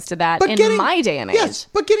pretty close to that in my day and age. Yes,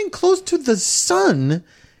 but getting close to the sun,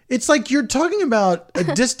 it's like you're talking about a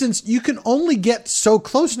distance you can only get so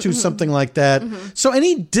close to something like that. So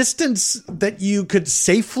any distance that you could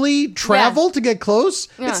safely travel to get close,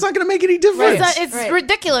 it's not going to make any difference. it's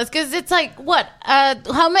ridiculous because it's like what?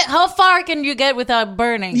 How far can you get without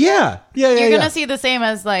burning? Yeah. You're gonna see the same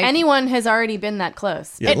as like Anyone has already been that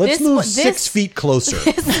close. Yeah, And let's this- move this- 6 feet closer.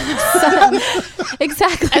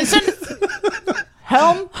 Exactly.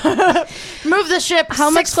 helm. Move the ship. How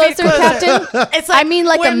much 6 feet closer, Captain? It's like I mean,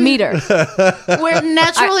 like a we're- meter. We're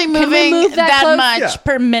naturally Can we moving move that that close? much Yeah.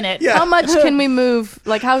 per minute. Yeah. How much can we move?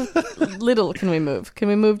 Like, how little can we move? Can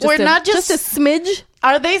we move just, We're not just a smidge?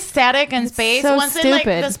 Are they static in space? so Once like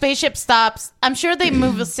stupid. the spaceship stops, I'm sure they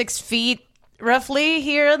move 6 feet roughly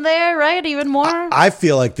here and there, right? Even more. I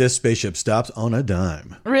feel like this spaceship stops on a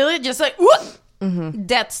dime. Really? Just like whoop,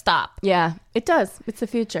 dead stop. Yeah, it does. It's the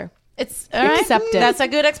future. It's all right. Accept it. That's a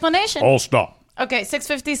good explanation. All stop. Okay,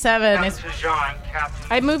 6:57 is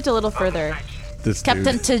I moved a little further. This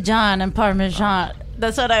Captain dude. Tijan and Parmesan.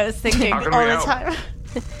 That's what I was thinking How all can we the help? time.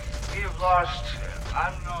 We've lost, I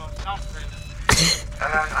don't know, something.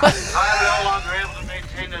 I'm no longer able to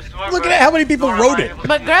maintain this orbit. Look at how many people Nor wrote am I it. able to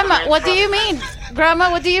But Grandma, separate what do from you it. mean? Grandma,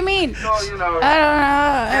 what do you mean? So, you know,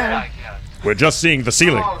 I don't know. I guess. We're just seeing the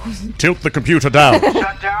ceiling. Tilt the computer down.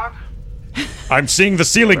 Shut down? I'm seeing the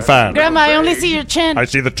ceiling fan. Grandma, I only see your chin. I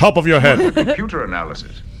see the top of your head. Computer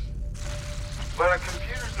analysis. Well, the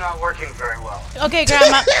computer's not working very well. Okay,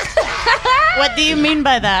 Grandma. What do you mean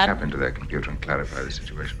by that? Tap into their computer and clarify the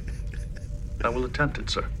situation. I will attempt it,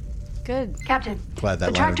 sir. Good. Captain, Glad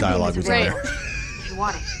that the line of tractor beam dialogue is was in Right. there. if you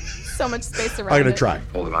want it. So much space around. I'm going it. to try.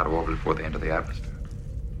 Pull them out of orbit before they enter the atmosphere.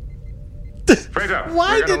 Freighter,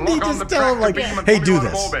 Why we're gonna didn't he lock on just the tell him, tractor like, beam and hey, pull do you out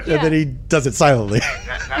of this? orbit. And then he does it silently.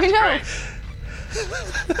 That's I know.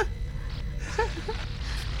 great.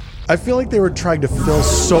 I feel like they were trying to fill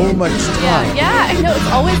so much time. Yeah, I know.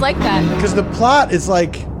 It's always like that. Because the plot is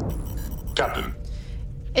like, Captain,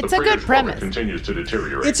 It's a good premise. Continues to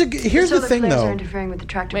deteriorate. Here's the thing, Flares are though. interfering with the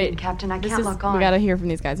tractor Wait, beam, Captain. I this can't is, lock on. we gotta hear from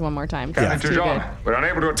these guys one more time. 'cause it's too good. John, we're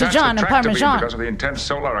unable to attach John the and tractor beam Parmesan. because of the intense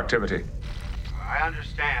solar activity. I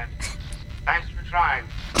understand. Thanks for trying.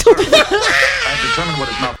 I've determined what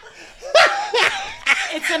is not.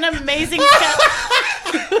 It's an amazing sketch.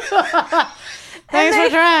 Thanks for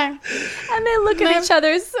trying. And they look at each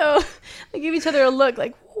other, so they give each other a look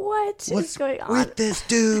like, what is going on? With this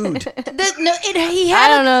dude? He I had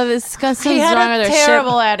don't know. This something's he had wrong a with their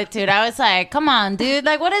terrible ship. attitude. I was like, "Come on, dude!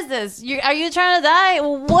 Like, what is this? Are you trying to die?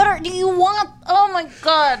 What do you want? Oh my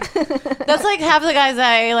god!" That's like half the guys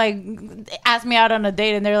that like ask me out on a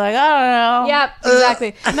date, and they're like, "I don't know." Yep,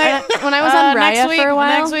 exactly. When I was on Raya for a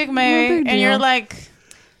while, next week maybe, and you're like,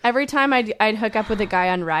 every time I'd hook up with a guy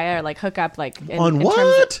on Raya, or like hook up like in terms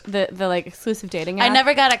what? of the like exclusive dating app. I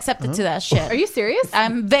never got accepted to that shit. Are you serious?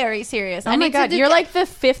 I'm very serious. Oh my god, you're like the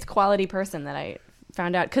fifth quality person that I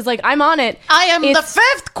found out, because like I'm on it. I am the It's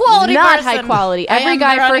fifth quality not person. high quality. I Every am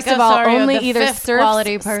guy, Veronica first of all, Osorio, only the either fifth surfs,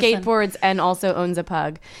 quality person. skateboards, and also owns a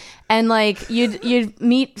pug. And like you'd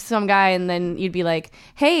meet some guy, and then you'd be like,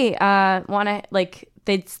 "Hey, wanna like?"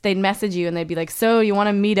 They'd message you, and they'd be like, "So you want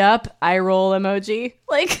to meet up?" Eye roll emoji.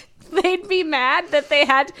 Like they'd be mad that they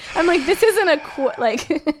had. I'm like, this isn't a like.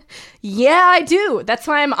 Yeah, I do. That's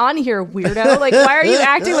why I'm on here, weirdo. Like, why are you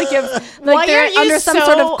acting like you're Why like they're are you under some so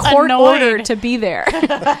sort of court annoyed? order to be there?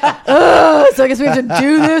 Ugh, so I guess we have to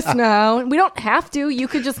do this now. We don't have to. You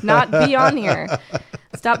could just not be on here.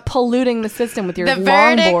 Stop polluting the system with your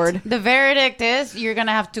longboard. The verdict is you're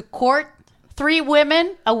gonna have to court 3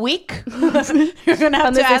 women a week. You're gonna have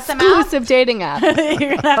On to this ask them out. exclusive dating app. You're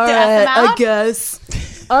gonna have to All ask them right, I out. guess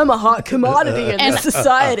I'm a hot commodity in this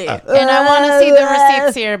society. And I want to see the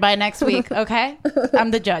receipts here by next week. Okay,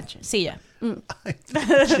 I'm the judge. See ya.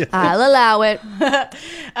 I'll allow it.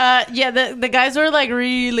 Yeah, the guys were like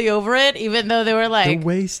really over it, even though they were They're like,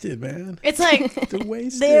 wasted, man. it's like They're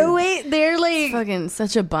wasted. they're like, Fucking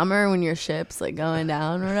such a bummer when your ship's like going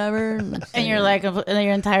down or whatever. and you're like, your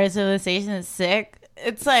entire civilization is sick.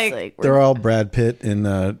 It's like, They're all Brad Pitt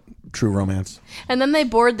in True Romance. and then they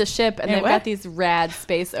board the ship, and Hey, they've what? got these rad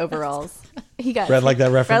space overalls. He got Brad like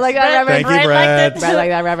that reference? Brad like that reference. Thank you, Brad. Brad like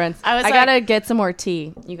that reference. I was I like- gotta get some more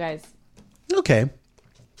tea, you guys. Okay.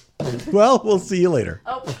 Well, we'll see you later.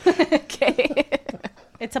 Okay,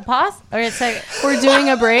 it's a pause, or it's like, we're doing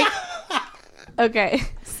a break. Okay,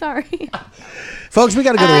 sorry. Folks, we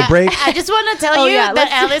got to go to a break. I just want to tell Oh, you yeah, that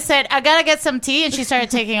let's- Alice said, I gotta get some tea, and she started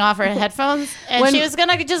taking off her headphones, and When- she was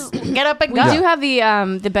gonna just get up and We go. do have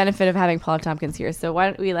the benefit of having Paul Tompkins here, so why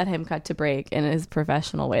don't we let him cut to break in his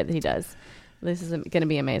professional way that he does? This is going to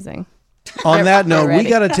be amazing. On that note, we Already.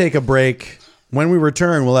 got to take a break. When we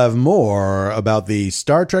return, we'll have more about the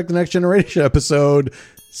Star Trek The Next Generation episode,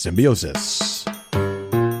 Symbiosis.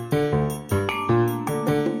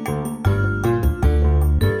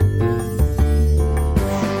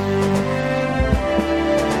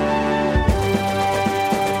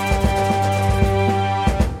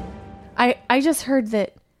 I just heard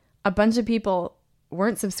that a bunch of people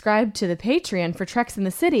weren't subscribed to the Patreon for Treks in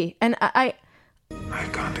the City, and I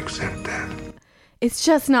can't accept that. it's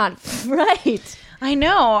just not right. I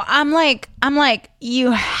know. I'm like,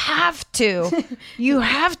 you have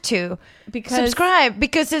to, Because- subscribe,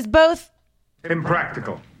 because it's both.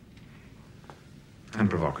 Impractical. And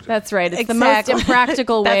provocative. That's right. It's the most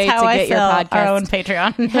impractical way That's to how I get your feel podcast. our own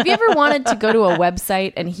Patreon. Have you ever wanted to go to a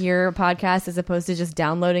website and hear a podcast as opposed to just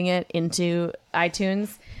downloading it into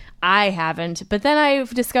iTunes? I haven't. But then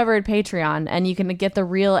I've discovered Patreon, and you can get the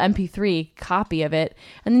real MP3 copy of it,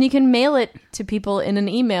 and then you can mail it to people in an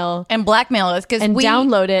email And blackmail us, because and we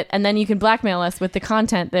download it, and then you can blackmail us with the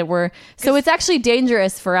content that we're... So it's actually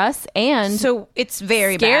dangerous for us, and So it's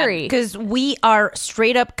very Scary. because we are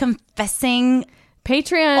straight up confessing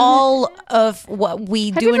Patreon... all of what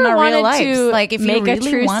we Have do you in ever our real wanted lives. to Like, if make you really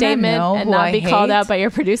a true wanna statement know and who not I be called hate, out by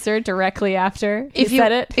your producer directly after if you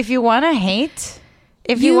said it, if you want to hate,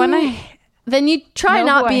 if you want to, then you try know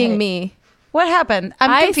not who I being hate. me. what happened?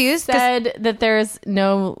 I'm confused. 'cause said that there's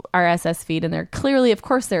no RSS feed in there. Clearly, of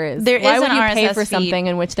course, there is. There Why is would an you pay RSS for feed. something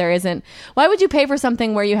in which there isn't? Why would you pay for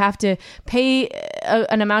something where you have to pay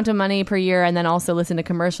an amount of money per year and then also listen to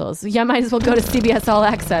commercials? Yeah, might as well go to CBS All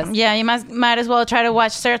Access. Yeah, you might as well try to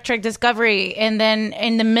watch Star Trek Discovery, and then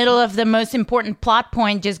in the middle of the most important plot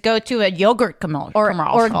point, just go to a yogurt commercial. Or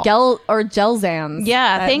Gelzans.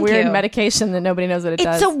 Yeah, that thank weird you. medication that nobody knows what it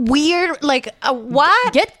does. It's a weird, like,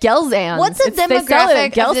 what? Get Gelzans. What's the They sell it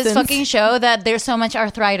at demographic of this Gelson's. fucking show that there's so much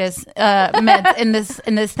arthritis meds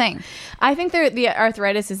in this thing? I think the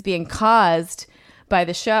arthritis is being caused by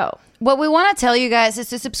the show. what we want to tell you guys is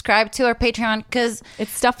to subscribe to our Patreon because It's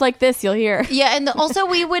stuff like this you'll hear. yeah, and also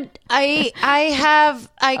we would I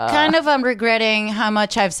kind of am regretting how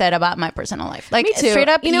much I've said about my personal life. Like Me too. straight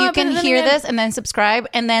up, You know you what, but can then hear again- this and then subscribe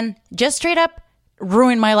and then just straight up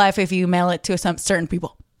ruin my life if you mail it to some certain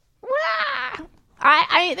people.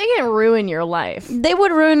 I think it ruin your life. They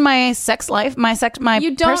would ruin my sex life, my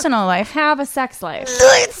You don't personal life. have a sex life.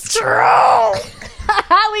 It's true.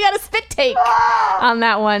 We got a spit take on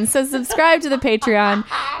that one. So subscribe to the Patreon.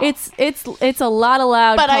 It's a lot of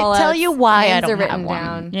loud. But I call-outs. tell you why I Names don't are written have one.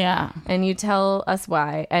 down. Yeah. And you tell us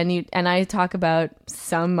why, and I talk about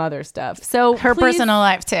some other stuff. So Her please personal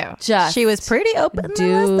life too. just She was pretty open in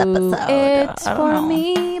do the last episode. it I don't for know.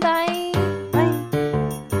 me. Bye.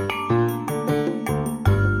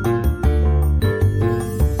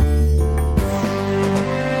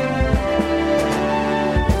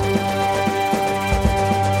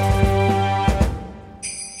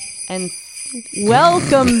 And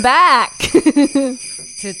welcome back.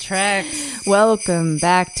 To Trex. Welcome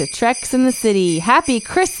back to Treks in the City. Happy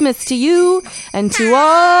Christmas to you and to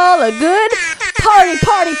all. A good party. It's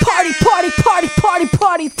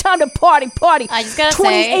time to party. I just gotta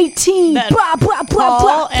say 2018. that Blah, blah, blah, Paul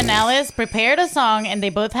blah. and Alice prepared a song, and they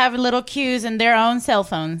both have little cues in their own cell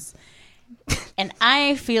phones. And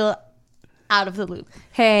I feel out of the loop.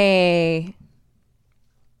 Hey,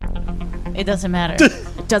 It doesn't matter.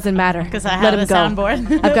 it doesn't matter. Because I Let have him the go.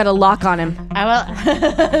 soundboard. I've got a lock on him. I will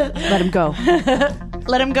Let him go.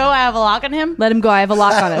 let him go. I have a lock on him. Let him go. I have a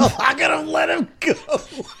lock on him. I'm gonna let him go.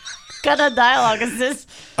 What kind of dialogue is this?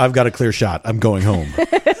 I've got a clear shot. I'm going home.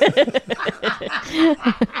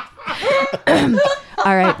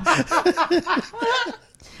 All right.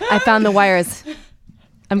 I found the wires.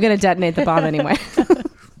 I'm going to detonate the bomb anyway.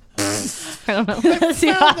 I don't know. It's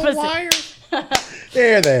the opposite.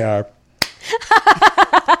 There they are.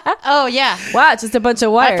 Oh yeah. Wow, it's just a bunch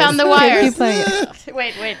of wires. found the Keep wires. playing it.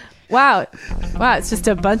 Wait. Wow, it's just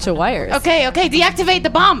a bunch of wires. Okay. Deactivate the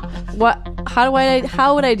bomb. What? How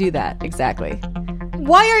would I do that exactly?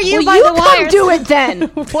 Why are you Well, by you the come wires? do it then.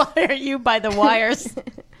 Why are you by the wires?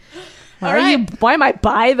 Why are you? Why am I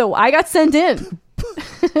by the? I got sent in.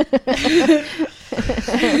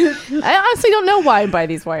 I honestly don't know why I'm by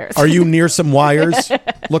these wires. Are you near some wires?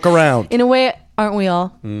 Look around. In a way, aren't we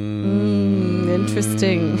all?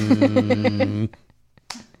 Interesting.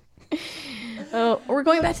 Oh, we're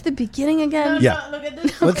going back to the beginning again. Yeah. Look at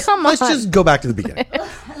this. Let's just go back to the beginning.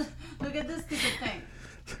 Look at this stupid thing.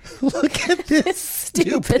 Look at this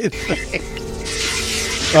Stupid. stupid thing.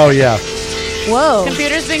 Oh yeah. Whoa.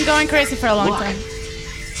 Computer's been going crazy for a long time.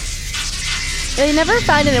 They never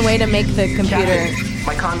find a way to make the computer.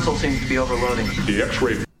 My console seems to be overloading. The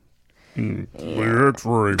X-ray The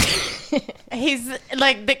X-ray. He's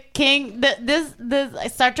like the king. This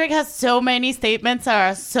Star Trek has so many statements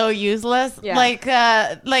that are so useless. Yeah. Like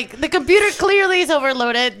the computer clearly is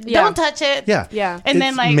overloaded. Yeah. Don't touch it. Yeah. Yeah. And It's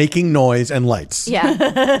then like making noise and lights. Yeah.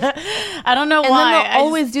 I don't know And why. then they'll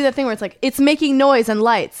always do that thing where it's like, it's making noise and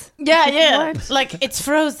lights. yeah. Like it's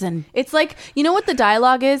frozen. It's like, you know what the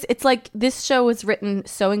dialogue is? It's like this show was written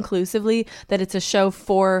so inclusively that it's a show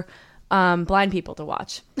for blind people to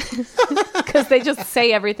watch. Because they just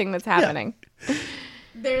say everything that's happening.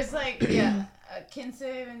 There's like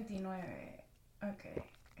 1529. Okay,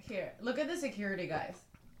 here. Look at the security guys.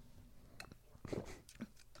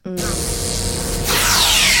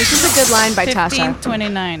 This is a good line by Tasha.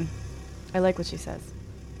 1529. I like what she says.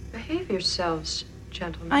 Behave yourselves,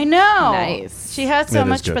 gentlemen. I know. Nice. She has so That is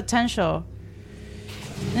much good. potential.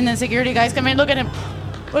 And then security guys come in. Look at him.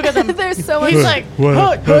 Look at them. There's so much. He's like,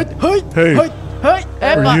 What? Hey,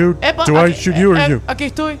 Are you- do I shoot you or you? Aquí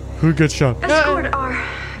estoy. who gets shot? Escort our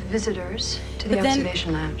visitors to the But then-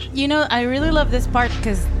 observation lounge. You know, I really love this part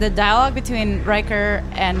because the dialogue between Riker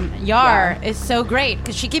and Yar is so great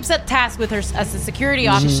because she keeps that task with her as a security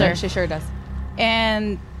officer, She sure does.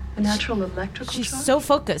 and A natural electrical she's shock? so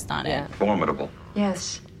focused on it. formidable.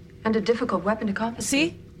 Yes, and a difficult weapon to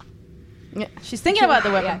confiscate. See, Yeah. she's thinking about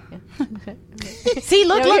the weapon. See,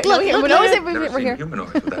 look. We're here.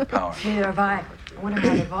 Humanoids with that power. Neither have I. I wonder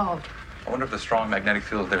how it evolved. I wonder if the strong magnetic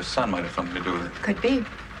field of their sun might have something to do with it. Could be.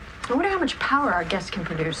 I wonder how much power our guests can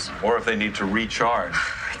produce. Or if they need to recharge.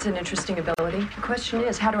 It's an interesting ability. The question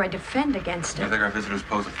is, how do I defend against Do you it? think our visitors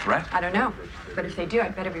pose a threat? I don't know. But if they do,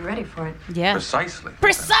 I'd better be ready for it. Yeah, Precisely.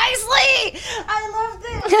 Precisely. I love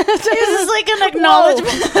this. This is like an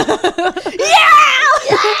acknowledgement.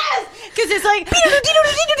 Yes. Because it's like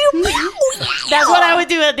that's what I would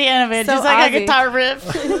do at the end of it, So just like Ozzy. a guitar riff.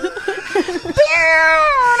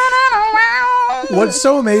 What's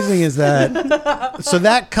so amazing is that so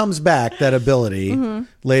that comes back, that ability. Mm-hmm.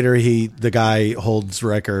 Later the guy holds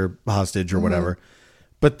Riker hostage or whatever.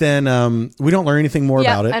 But then we don't learn anything more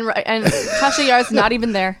about it. And Tasha Yar's not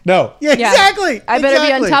even there. No. Yeah, exactly. I better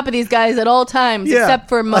be on Exactly. top of these guys at all times, Yeah. except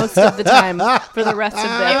for most of the time for the rest of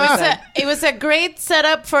the episode. It was a great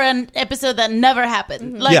setup for an episode that never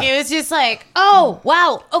happened. Like Yeah. it was just like, oh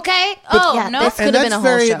wow, okay, no. this could have been a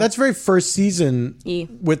whole show. That's very first season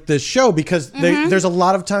with this show because there's a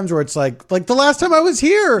lot of times where it's like the last time I was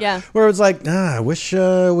here, where it's like, I wish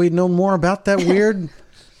we'd known more about that weird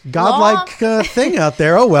godlike thing out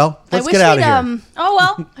there. Oh well, let's get out of here. Oh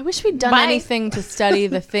well, I wish we'd done anything to study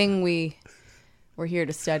the thing we were here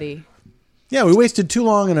to study. Yeah, we wasted too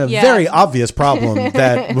long on a very obvious problem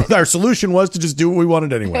that our solution was to just do what we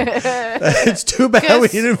wanted anyway. It's too bad we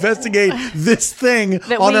didn't investigate this thing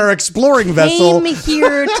on our exploring vessel. Came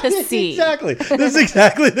here to see. Exactly. This is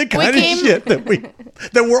exactly the kind of shit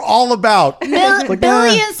that we're all about.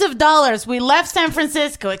 Billions of dollars. We left San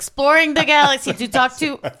Francisco exploring the galaxy to talk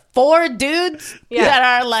to 4 dudes that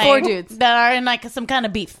are like 4 dudes that are in like some kind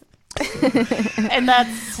of beef. And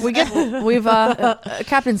that's we've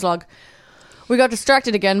captain's log. We got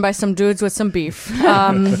distracted again by some dudes with some beef.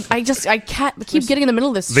 I keep getting in the middle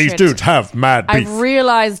of this. These shit. dudes have mad beef. I've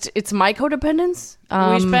realized it's my codependence.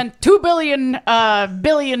 we spent $2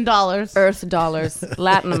 billion Earth dollars,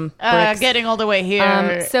 Latin bricks. getting all the way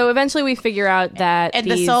here. So eventually we figure out that and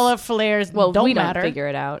the solar flares don't we matter. don't figure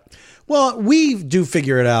it out. Well, we do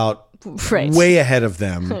figure it out Right. way ahead of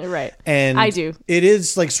them. Right. And I do. It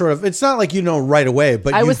is like sort of, it's not like you know right away,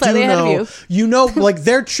 but I you was do slightly ahead know, of you know, like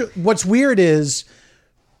what's weird is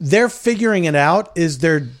they're figuring it out is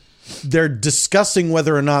they're discussing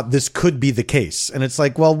whether or not this could be the case. And it's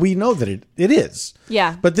like, well, we know that it is.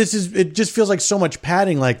 Yeah. But it just feels like so much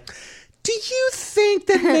padding. Like, do you think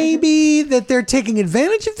that maybe that they're taking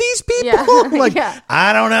advantage of these people? Yeah. Like,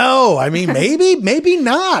 I don't know. I mean, maybe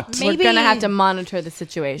not. We're going to have to monitor the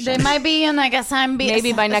situation. They might be in like a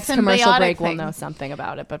Maybe by next commercial break we'll thing. know something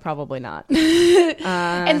about it, but probably not.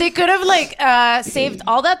 And they could have like saved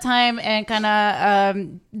all that time and kind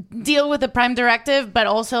of deal with the Prime Directive, but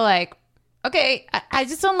also like, okay, I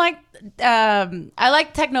just don't like. I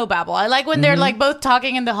like technobabble. I like when they're like both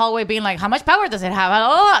talking in the hallway, being like, "How much power does it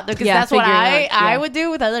have?" Because that's what I would do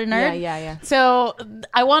with other nerds. Yeah. So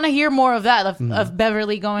I want to hear more of that of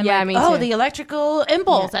Beverly going like, me "Oh, too. the electrical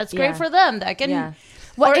impulse. That's great for them. That can." Yeah.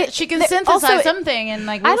 Well, Well, she can synthesize something, and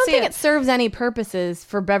like I don't think it serves any purposes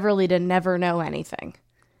for Beverly to never know anything.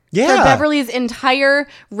 Yeah. For Beverly's entire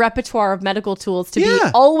repertoire of medical tools to be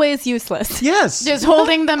always useless. Yes. just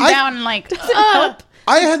holding them down and like,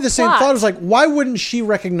 I had the same plot. thought. I was like, why wouldn't she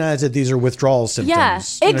recognize that these are withdrawal symptoms? Yeah,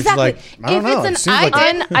 And it's exactly. like, I don't know. It If seems it's like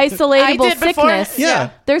an unisolatable I did before. sickness, Yeah.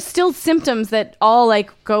 there's still symptoms that all like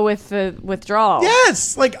go with the withdrawal.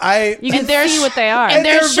 yes, like You can they're see what they are. and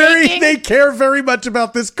they're shaking. they care very much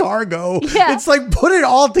about this cargo. Yeah. It's like, put it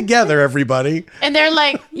all together, everybody. And they're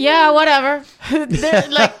like, yeah, whatever. They're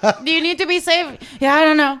like, do you need to be safe? Yeah, I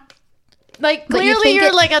don't know. Like, But you clearly think you're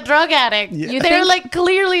it- like a drug addict. They're like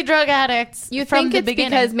clearly drug addicts. You from think the it's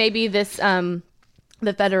beginning. because maybe this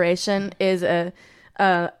the Federation is a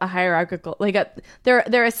hierarchical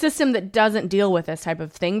they're a system that doesn't deal with this type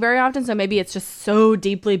of thing very often. So maybe it's just so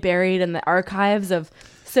deeply buried in the archives of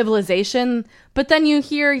civilization. But then you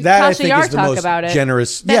hear That I Tasha think Yar is the talk most about it.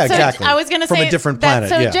 generous. That's so- exactly. I was going to say from a different planet.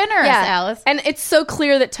 That's so yeah. generous, Alice. And it's so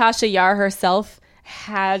clear that Tasha Yar herself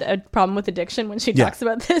had a problem with addiction when she Yeah. talks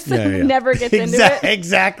about this Yeah, and yeah. never gets into it.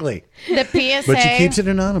 Exactly. The PSA. But she keeps it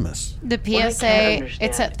anonymous. The What I can't PSA. understand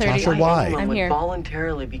It's at is 30. Tasha, why? anyone I'm would here.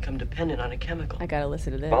 voluntarily become dependent on a chemical. I gotta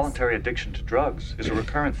listen to this. Voluntary addiction to drugs is a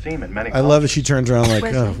recurrent theme in many I love that she turns around like,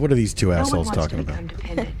 Wesley, oh, what are these two No one assholes wants talking to about? become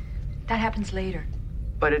dependent. That happens later.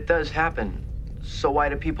 But it does happen. So why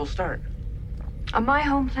do people start? On my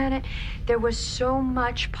home planet, there was so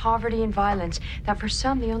much poverty and violence that for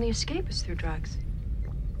some, the only escape is through drugs.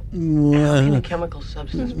 How can a Well, chemical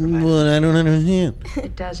substance provide? I don't understand.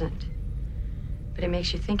 It doesn't. But it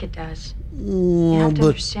makes you think it does. You Well, have to but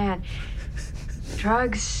understand,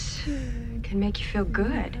 drugs can make you feel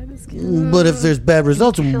good. if there's bad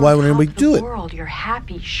results, You feel why on would top anybody of the do it? world. You're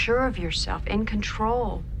happy, sure of yourself, in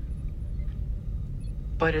control.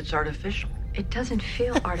 But it's artificial. It doesn't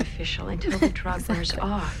feel artificial until the drug wears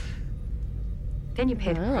off. Then you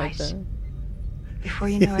pay the price. Before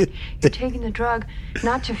you know it, you're taking the drug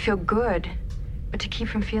not to feel good, but to keep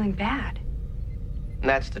from feeling bad. And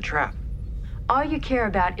that's the trap. All you care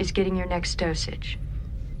about is getting your next dosage.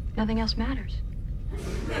 Nothing else matters.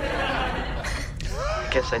 I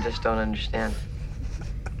guess I just don't understand.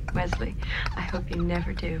 Wesley, I hope you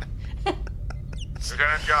never do.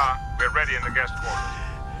 Lieutenant Jha, we're ready in the guest quarters.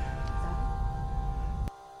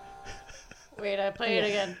 Wait, I play it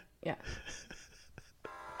again. Yeah.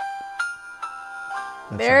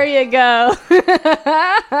 There you go.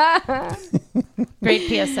 Great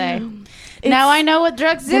PSA. Now I know what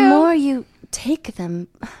drugs do. The more you take them,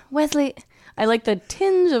 Wesley, I like the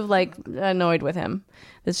tinge of like annoyed with him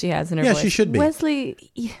that she has in her voice. Yeah, she should be.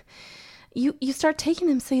 Wesley, you start taking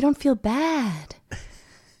them so you don't feel bad.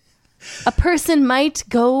 A person might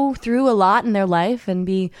go through a lot in their life and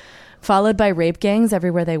be followed by rape gangs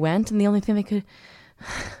everywhere they went, and the only thing they could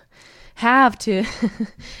have to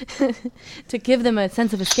to give them a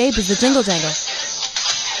sense of escape is the jingle jangle.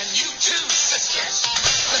 And you too, sisters.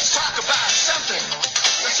 Let's talk about something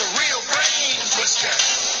that's a real brain twister.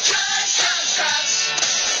 Drugs, drugs, drugs.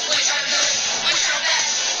 Wish I could, wish I met.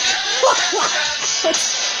 Drugs, drugs.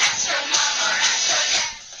 Extra mama, extra.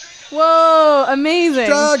 Whoa, amazing.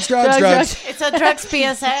 Drugs, drugs, drugs. It's a drugs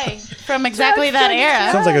PSA from exactly that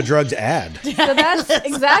era. Sounds like a drugs ad. So that's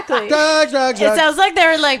exactly. Drugs, drugs, It drugs. sounds like they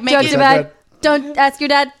were like Drugs making are bad. Don't ask your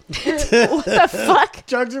dad. What the fuck?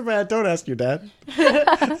 Drugs are bad. Don't ask your dad.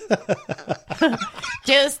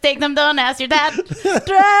 Just take them, don't ask your dad.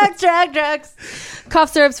 Drugs.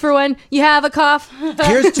 Cough syrups for when you have a cough.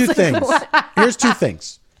 Here's two things. Here's two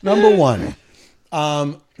things. Number one,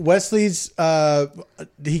 Wesley's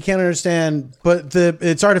he can't understand, but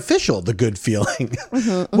it's artificial, the good feeling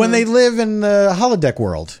when they live in the holodeck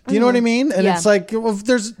world. Do you know what I mean? And Yeah. it's like, well,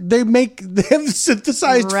 they have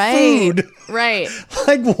synthesized Right. food. Right.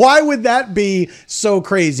 Like, why would that be so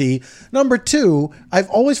crazy? Number two, I've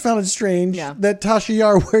always found it strange that Tasha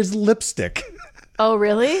Yar wears lipstick. Oh,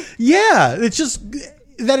 really? Yeah, it's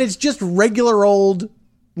just regular old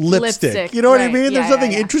lipstick. You know what I right. mean? Yeah, There's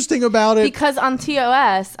nothing yeah. interesting about it. Because on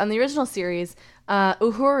TOS, on the original series,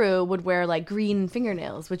 Uhuru would wear like green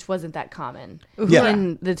fingernails, which wasn't that common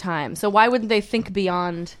in the time. So why wouldn't they think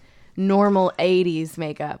beyond normal 80s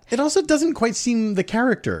makeup? It also doesn't quite seem the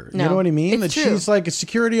character. No, You know what I mean? it's That true. she's like a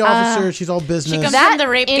security officer. She's all She business. comes That from the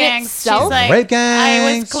rape in gangs. itself- She's like, Rape I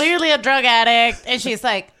was gangs. clearly a drug addict. And she's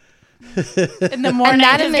like, in the morning, And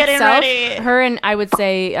that just in getting itself, ready. her and I would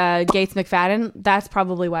say Gates McFadden, that's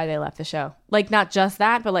probably why they left the show. Like, not just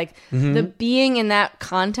that, but like the being in that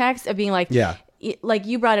context of being like, Yeah. Like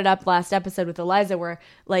you brought it up last episode with Eliza, where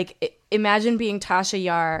like imagine being Tasha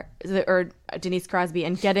Yar or Denise Crosby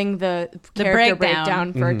and getting the character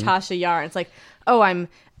breakdown for Tasha Yar. It's like, oh, I'm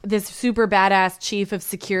this super badass chief of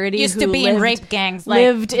security Used who to be in lived- rape gangs, like-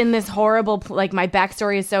 lived in this horrible, like my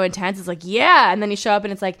backstory is so intense. It's like, yeah, and then you show up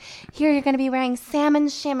and it's like, here you're going to be wearing salmon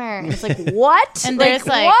shimmer. And it's like, what? And there's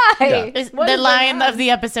like, why? is- What the is line going on? of the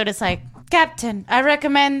episode is like, Captain, I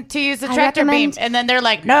recommend to use the I tractor beam. recommend- And then they're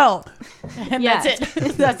like, no. And Yeah. that's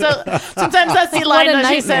it. Sometimes that's the line a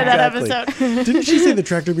that she said that Exactly. episode. Didn't she say the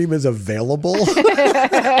tractor beam is available?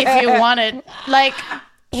 If you want it. Like,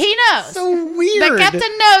 he knows. So weird. The captain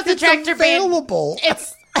knows the It's tractor beam. available.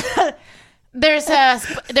 It's there's a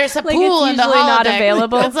Like, pool it's in the usually not holodeck.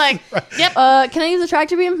 available. It's like, yep, Can I use a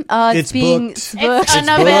tractor beam? It's being booked. booked. it's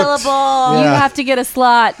unavailable. You Yeah. have to get a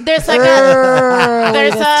slot. There's like Early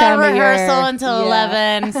there's this a time of rehearsal year. until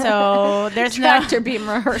Yeah. 11, so there's Tractor no. beam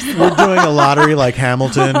rehearsal. We're doing a lottery like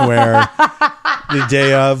Hamilton where the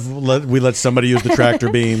day of we let somebody use the tractor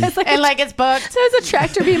beam. And like it's booked. There's a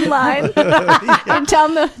tractor beam line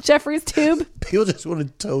down the Jeffries tube. People just want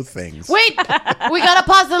to tow things. Wait, we gotta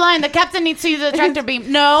pause the line. The captain needs to use the tractor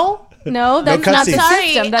beam. No, No, that's not the cutscenes. Sorry,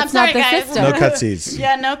 system. I'm That's sorry, not the guys. system. No cutsies.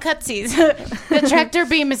 yeah, no cutsies. The tractor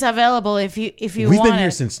beam is available if you We've want been here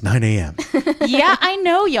it. since 9 a.m. Yeah, I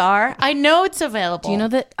know, Yar. I know it's available. Do you know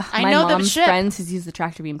that I my know the mom's ship. friends who's used the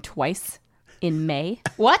tractor beam twice in May?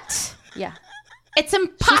 What? Yeah. It's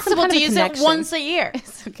impossible kind to of a use connection. it once a year.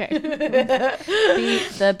 It's okay. Beat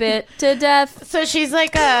the bit to death. So she's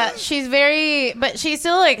like she's very, but she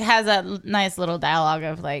still like has that nice little dialogue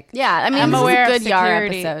of like, Yeah, I mean, I'm this is aware a of good Yar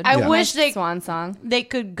security. episode. I Yeah. wish Nice swan song. they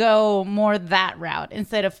could go more that route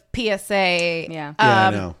instead of PSA. Yeah. Yeah,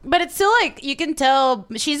 I know. But it's still like you can tell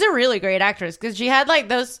she's a really great actress because she had like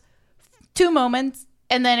those 2 moments,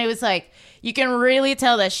 and then it was like you can really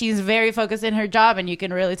tell that she's very focused in her job, and you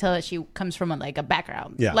can really tell that she comes from like a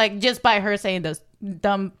background. Yeah. Like just by her saying those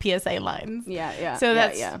dumb PSA lines. Yeah, yeah. So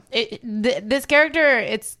that's yeah. this character.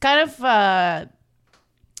 It's kind of I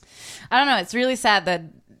don't know. It's really sad that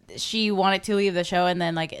she wanted to leave the show, and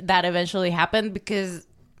then like that eventually happened because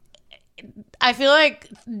I feel like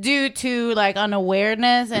due to like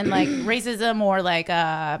unawareness and like racism or like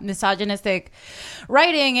misogynistic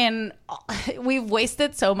writing, and we've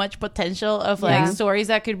wasted so much potential of like Yeah. stories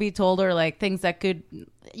that could be told or like things that could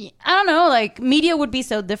I don't know, like media would be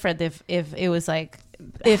so different if it was like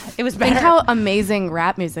if it was better. Think how amazing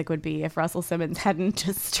rap music would be if Russell Simmons hadn't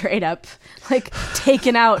just straight up like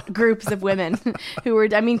taken out groups of women who were,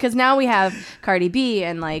 I mean, because now we have Cardi B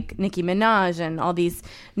and like Nicki Minaj and all these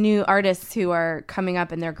new artists who are coming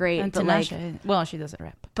up and they're great. And but like, well, she doesn't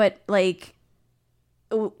rap. but like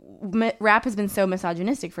rap has been so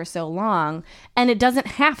misogynistic for so long, and it doesn't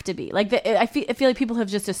have to be. Like I feel like people have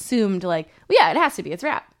just assumed like, well, yeah, it has to be. It's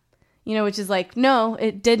rap. You know, which is like, no,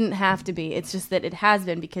 it didn't have to be. It's just that it has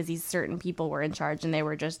been because these certain people were in charge and they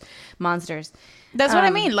were just monsters. That's what I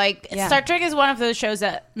mean. Like, yeah. Star Trek is one of those shows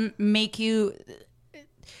that make you...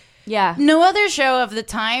 Yeah. No other show of the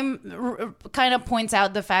time kind of points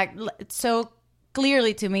out the fact so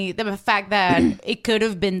clearly to me, the fact that it could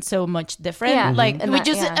have been so much different. Yeah. Like, And we that-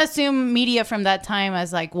 just yeah. assume media from that time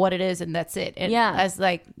as like what it is and that's it. And Yeah. as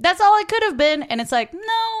like, that's all it could have been. And it's like,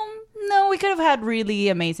 no, we could have had really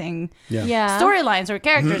amazing Yeah. storylines or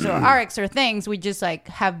characters or arcs or things. We just like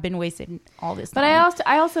have been wasting all this time. But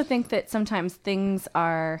I also think that sometimes things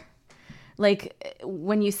are like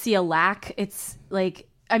when you see a lack, it's like,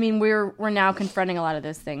 I mean, we're now confronting a lot of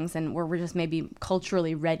those things, and we're just maybe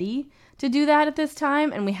culturally ready to do that at this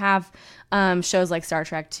time. And we have shows like Star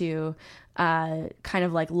Trek to kind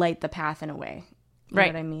of like light the path in a way. You know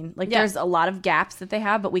what I mean? Like there's a lot of gaps that they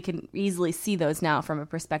have, but we can easily see those now from a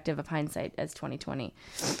perspective of hindsight as 2020.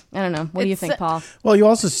 I don't know. What do you think, Paul? Well, you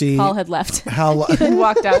also see Paul had left. how He had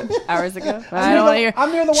walked out hours ago. I don't want to hear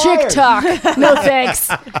I'm near the chick wires. talk. No thanks.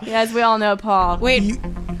 As we all know, Paul. Wait,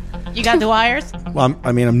 you got the wires? Well,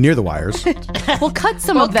 I'm near the wires. We'll cut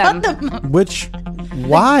some of them. Which,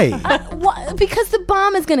 why? Because the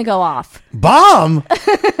bomb is going to go off. Bomb?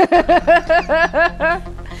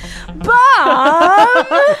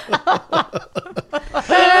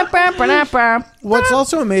 What's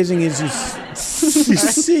also amazing is you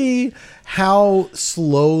see how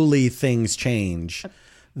slowly things change.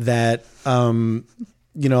 That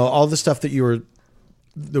you know, all the stuff that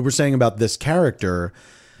we're saying about this character,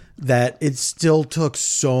 that it still took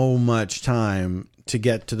so much time to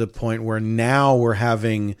get to the point where now we're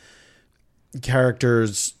having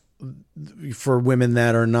characters for women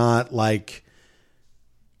that are not like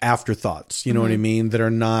afterthoughts, you know what I mean? That are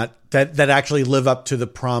not that actually live up to the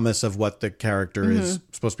promise of what the character is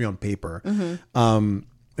supposed to be on paper.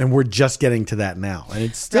 And we're just getting to that now, and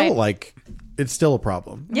it's still like it's still a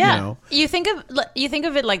problem. Yeah, you know? you think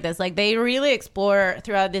of it like this: like they really explore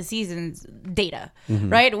throughout the seasons data,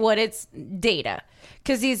 right? What it's data,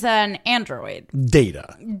 because he's an android.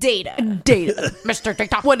 Data. Mr.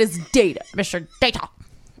 Data. What is data, Mr. Data?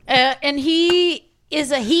 And he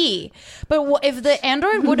is a he. But if the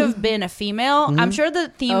android would have been a female, I'm sure the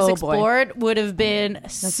themes explored would have been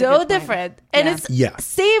so different. And it's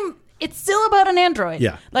same. It's still about an android.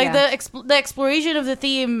 Yeah. Like the exploration of the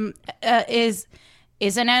theme is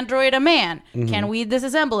an android a man? Can we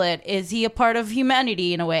disassemble it? Is he a part of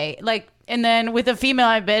humanity in a way? Like, and then with a female,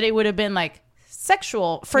 I bet it would have been like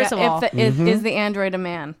sexual. First of all, is the android a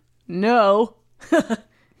man? No.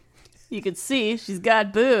 You could see she's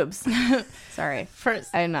got boobs. Sorry.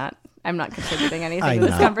 I'm not contributing anything to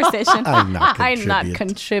this conversation. I'm not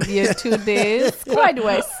contribute to this. Why do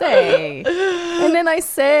I say? And then I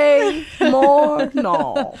say more.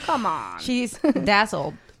 No. Come on. she's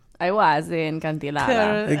dazzled. I was in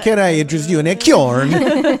Cantilada. Can I interest you in a corn? I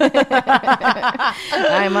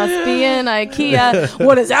must be in IKEA.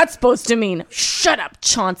 What is that supposed to mean? Shut up,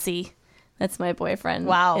 Chauncey. That's my boyfriend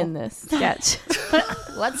in this sketch.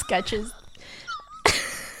 What sketches?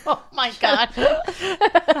 Oh my god.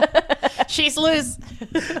 She's loose.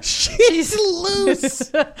 She's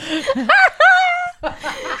loose.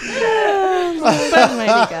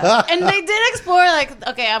 And they did explore, like,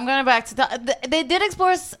 okay, I'm going back to they did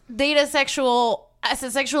explore data as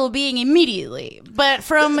a sexual being immediately, but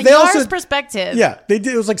from Yar's perspective. Yeah, they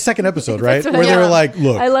did. It was like second episode, right? what Where I they were love. like,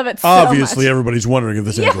 "Look, I love it so obviously much. everybody's wondering if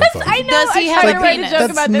this android fucks." I know. Does he have I a tried to write a penis? joke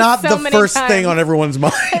That's about this not so the many first times. thing on everyone's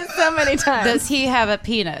mind. So many times. Does he have a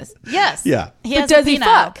penis? Yes. Yeah. He But has does a he penis.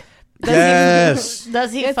 fuck? Yes.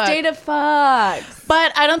 Does he It's fuck? data fucks.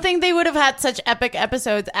 But I don't think they would have had such epic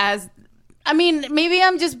episodes as. I mean, maybe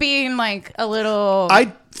I'm just being like a little.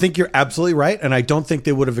 I think you're absolutely right, and I don't think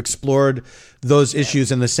they would have explored those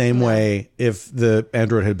issues in the same way if the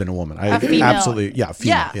android had been a woman. I female. absolutely,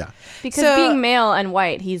 female, yeah. Because So- being male and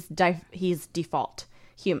white, he's default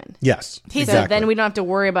human. Yes, So exactly. then we don't have to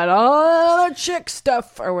worry about chick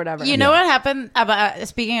stuff or whatever. You know what happened about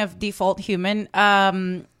speaking of default human?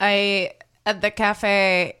 I at the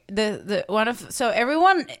cafe, so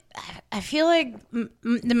everyone, I feel like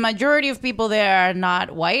the majority of people there are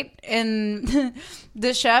not white, and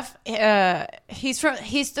the chef, he's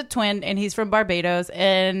the twin, and he's from Barbados,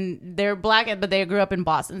 and they're black, but they grew up in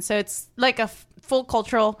Boston, so it's like a full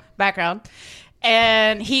cultural background.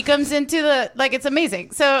 And he comes into it's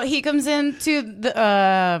amazing. So he comes into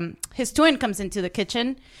his twin comes into the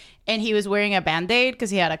kitchen, and he was wearing a Band-Aid because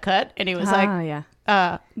he had a cut, and he was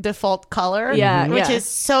default color, which is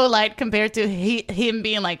so light compared to him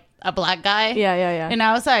being like a black guy. Yeah. And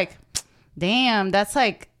I was like, damn, that's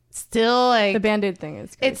like still like the Band-Aid thing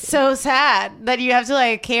is crazy. It's so sad that you have to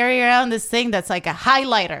like carry around this thing that's like a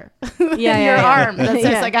highlighter in your arm that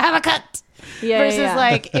says like I have a cut. Versus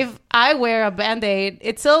like if I wear a Band-Aid,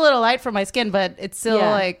 it's still a little light for my skin, but it still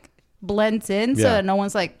like blends in so that no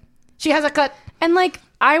one's like, she has a cut. And like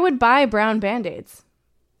I would buy brown Band-Aids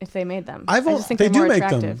if they made them. I just think they they're do more make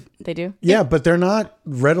attractive. them. They do? Yeah, but they're not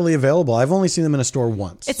readily available. I've only seen them in a store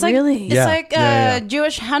once. It's like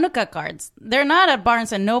Jewish Hanukkah cards. They're not at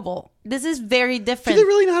Barnes and Noble. This is very different. Do they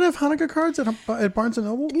really not have Hanukkah cards at Barnes and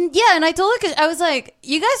Noble? Yeah, and I told her, I was like,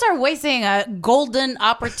 you guys are wasting a golden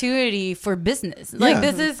opportunity for business. Like,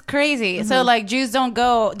 this is crazy. So, like, Jews don't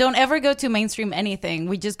ever go to mainstream anything.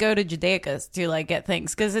 We just go to Judaicas to, like, get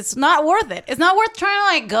things. Because it's not worth it. It's not worth trying to,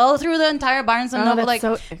 like, go through the entire Barnes and Noble. Like,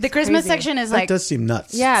 the Christmas section is, like... That does seem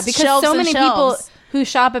nuts. Yeah, because so many people who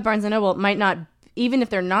shop at Barnes and Noble might not, even if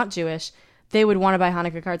they're not Jewish, they would want to buy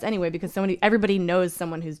Hanukkah cards anyway because everybody knows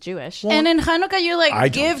someone who's Jewish. And in Hanukkah, you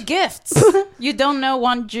like give gifts. You don't know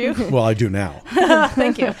one Jew. Well, I do now.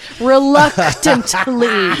 Thank you. Reluctantly.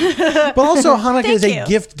 But also, Hanukkah is a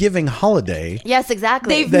gift-giving holiday. Yes,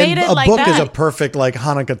 exactly. They've made it like that. A book that. is a perfect like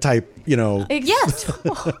Hanukkah type, Yes.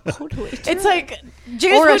 Totally. It's like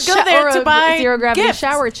Jews would go there to buy zero gravity gifts.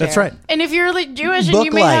 shower chair. That's right. And if you're like Jewish and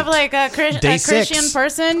you may have like a Christian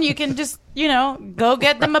person, you can just go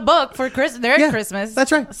get them a book for their Christmas.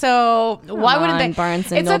 That's right. So why wouldn't they?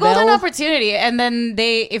 Barnes and It's Noble. a golden opportunity. And then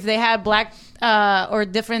if they had black or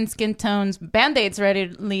different skin tones Band-Aids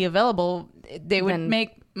readily available, they would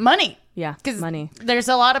make money. Yeah, because money. There's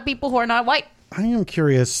a lot of people who are not white. I am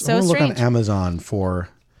curious. So I'm going to look strange. on Amazon for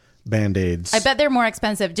Band-Aids. I bet they're more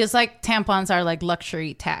expensive. Just like tampons are like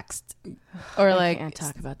luxury taxed. Or I can't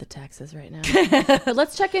talk about the taxes right now.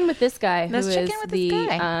 Let's check in with this guy. Let's check in with this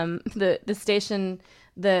guy. The station,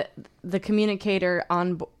 the communicator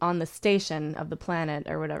on the station of the planet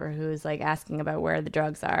or whatever, who is like asking about where the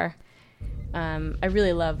drugs are. I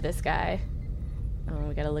really love this guy. Oh,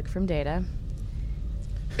 we got to look from data.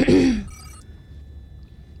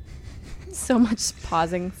 So much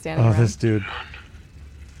pausing, standing around. This dude.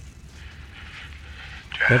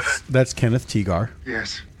 That's Kenneth Teagar.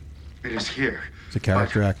 Yes, it is here. He's a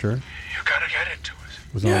character actor. You gotta get it to us.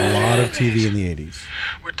 Was on a lot of TV in the 80s.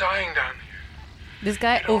 We're dying down here. This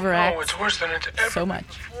guy overacts it's worse than it's ever so much.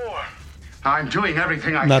 before. I'm doing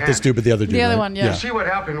everything I Not can. this dude, but the other dude. The other right? one, yeah. See what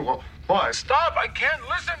happened? What? Stop! I can't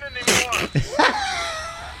listen anymore.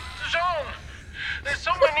 Jean, there's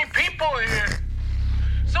so many people here.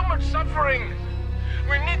 So much suffering.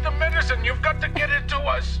 We need the medicine. You've got to get it to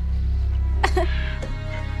us.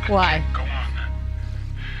 Why? Go on.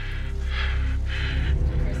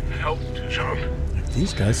 Help, Jean.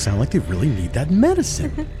 These guys sound like they really need that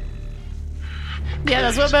medicine. Yeah,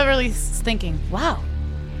 that's what Beverly's thinking. Wow,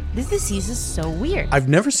 this disease is so weird. I've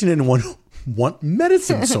never seen anyone want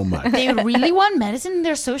medicine so much. They really want medicine.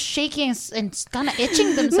 They're so shaky and kind of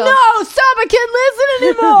itching themselves. No, stop! I can't listen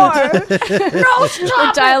anymore. No,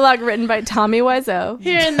 stop! The dialogue written by Tommy Wiseau.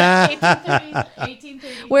 Here in the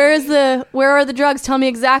 1830s. Where are the drugs? Tell me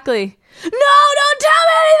exactly. No, don't tell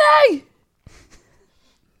me anything.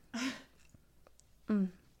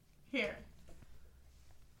 Here.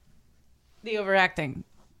 The overacting.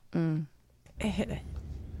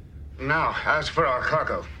 Now, as for our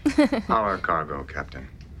cargo. Our cargo, Captain.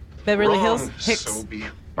 Beverly Wrong, Hills, Hicks. So be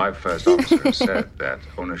it. My first officer said that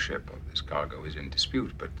ownership of this cargo is in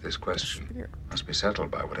dispute, but this question must be settled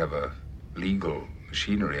by whatever legal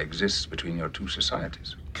machinery exists between your two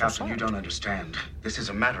societies. Captain, you don't understand. This is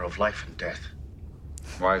a matter of life and death.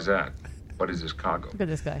 Why is that? What is this cargo? Look at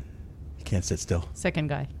this guy. You can't sit still. Second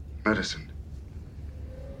guy. Medicine.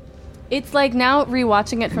 It's like now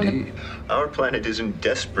rewatching it from the. Our planet is in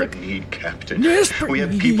desperate need, Captain. We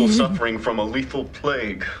have people suffering from a lethal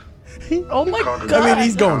plague. Oh my God. I mean,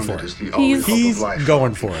 he's going for it. He's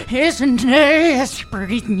going for it. He's in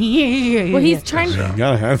desperate need. Well, he's trying. You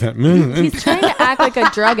gotta have that. He's trying to act like a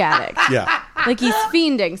drug addict. Yeah. Like he's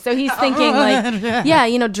fiending. So he's thinking like, yeah,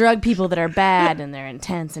 you know, drug people that are bad and they're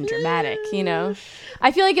intense and dramatic, you know.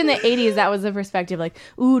 I feel like in the 80s that was the perspective, like,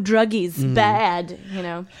 ooh, druggies, bad, you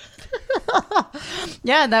know.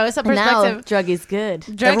 Yeah, that was a perspective. Now, druggies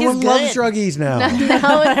good. Everyone loves druggies now.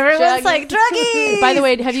 Now everyone's like, druggies. By the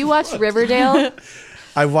way, have you watched Riverdale?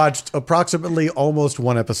 I watched approximately almost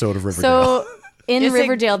one episode of Riverdale. So in Is it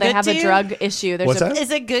Riverdale, they good have to a you? drug issue. There's What's that?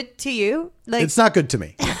 Is it good to you? Like, It's not good to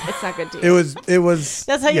me. It's not good to you. It was.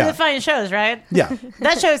 that's how you yeah. define shows, right? Yeah.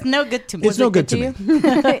 That show is no good to me. It's no good to me.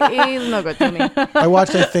 He's no good to me. I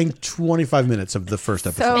watched, I think, 25 minutes of the first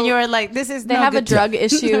episode. So And you were like, this is they no have a good to drug me.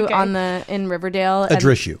 issue Okay. in Riverdale. A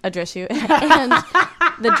drissue. A drissue. And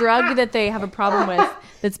the drug that they have a problem with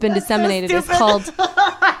that's been disseminated is called.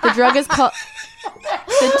 The drug is called.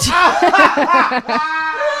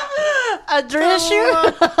 A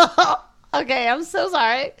drissue? Okay, I'm so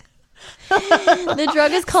sorry. The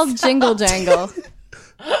drug is called Jingle Jangle.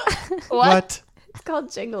 What? It's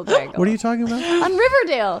called Jingle Jangle. What are you talking about? On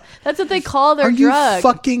Riverdale. That's what they call their Are you drug.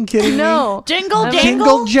 fucking kidding me? No. Jingle I'm-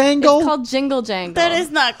 Jangle? Jingle Jangle? It's called Jingle Jangle. That is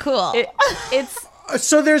not cool. It's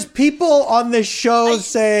So there's people on this show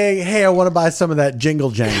saying, hey, I want to buy some of that Jingle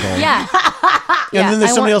Jangle. yeah. And then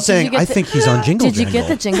there's somebody else saying, I think he's on Jingle Did you Jangle. get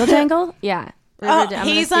the Jingle Jangle? Yeah. Oh, Riverdale. I'm gonna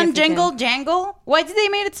he's see if on we can- Jingle Jangle? Why did they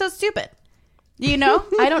make it so stupid? Do you know?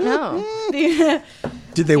 I don't know.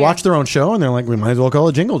 Did they watch their own show and they're like, we might as well call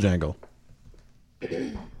it Jingle Jangle?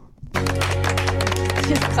 He's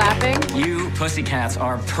clapping. You pussycats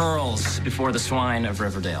are pearls before the swine of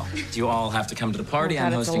Riverdale. You all have to come to the party Oh,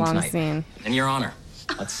 I'm God, it's a hosting long tonight. scene. In your honor.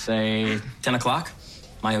 Let's say 10 o'clock.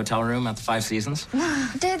 My hotel room at the Five Seasons.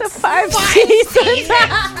 The Five Seasons.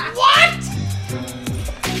 What?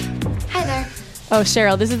 Hi there. Oh,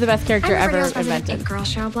 Cheryl, this is the best character I'm ever Riverdale's resident invented. it girl,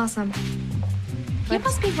 Cheryl Blossom. You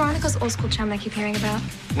must be Veronica's old school chum I keep hearing about.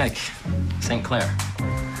 Nick, St. Clair.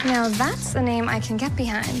 Now that's a name I can get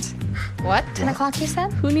behind. What? 10 o'clock, you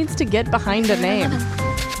said? Who needs to get behind a name?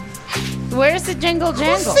 Where's the Jingle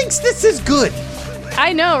Jangle? Who thinks this is good?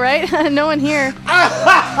 I know, right? No one here. Wait,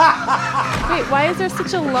 why is there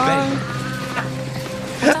such a long...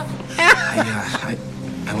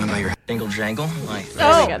 I went by your Jingle Jangle.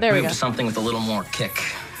 There we go. Moved to something with a little more kick.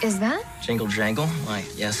 Is that? Jingle Jangle? Why,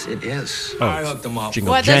 yes, it is. Oh, I hooked them up.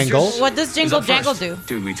 Jingle Jangle? What does Jingle Jangle do?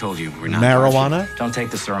 Dude, we told you we're not Marijuana? partial. Don't take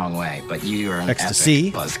this the wrong way, but you are an Ecstasy?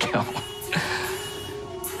 epic buzzkill.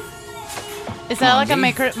 Is that like a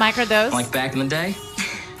microdose? Like back in the day?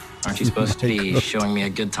 Aren't you supposed to be showing me a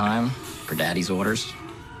good time for daddy's orders?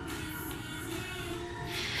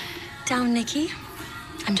 Down, Nikki.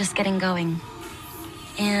 I'm just getting going.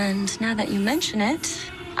 And now that you mention it,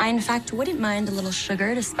 I in fact wouldn't mind a little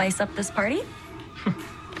sugar to spice up this party.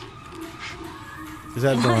 Is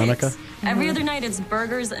that Veronica? Every other night it's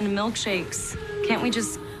burgers and milkshakes. Can't we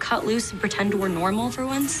just cut loose and pretend we're normal for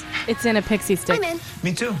once? It's in a pixie stick. I'm in.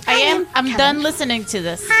 Me too. I'm done listening to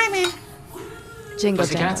this. I'm in. Jingle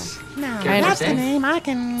Jangle. Pussycats? No, Get that's it? the name I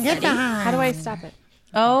can get behind. How do I stop it?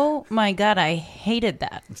 Oh my God, I hated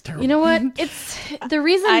that. It's You know what? It's the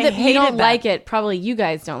reason I that we hated don't that. like it. Probably you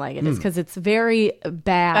guys don't like it. Is because it's very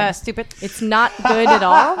bad. Stupid. It's not good at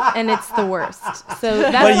all, and it's the worst. So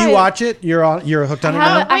that's But why you watch it? You're hooked on it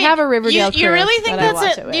now? I have a Riverdale. You really crew think that I that's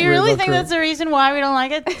watch it? with. Do you really Riverdale think crew. that's the reason why we don't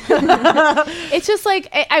like it? It's just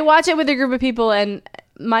like I watch it with a group of people, and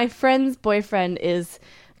my friend's boyfriend is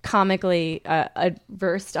comically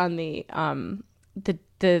versed on the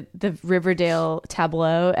Riverdale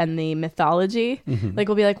tableau and the mythology. Mm-hmm. Like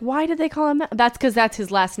we'll be like, why did they call him that? That's because that's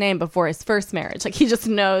his last name before his first marriage. Like he just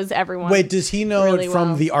knows everyone. Wait, does he know really it from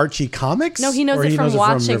well. the Archie comics? No, he knows Or it from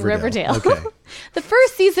watching Riverdale? Riverdale. Okay. The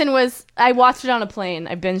first season was I watched it on a plane.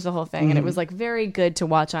 I binged the whole thing, and it Mhm. was like very good to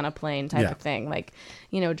watch on a plane type Yeah. of thing. Like,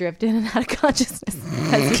 you know, drift in and out of consciousness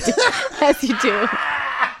as you do.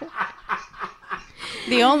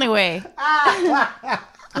 The only way.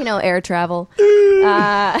 You know, air travel.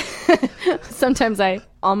 Sometimes I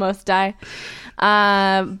almost die.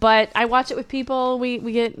 But I watch it with people. We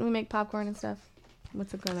make popcorn and stuff.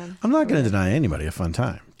 What's going on? I'm not going to deny anybody a fun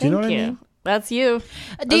time. Do you know what I mean? That's you. Do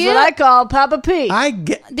That's you what I call Papa P.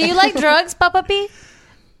 Do you like drugs, Papa P?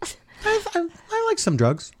 I like some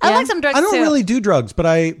drugs. I like some drugs I don't too. really do drugs, but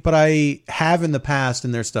I have in the past,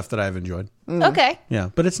 and there's stuff that I've enjoyed. Okay. Yeah,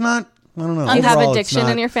 but it's not. I don't know. You have Overall, it's addiction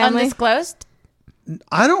not- in your family? Undisclosed?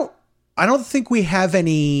 I don't think we have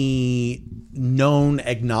any known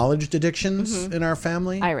acknowledged addictions in our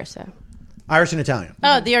family. Irish, though. Irish and Italian.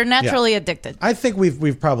 Oh, you're naturally Yeah. addicted. I think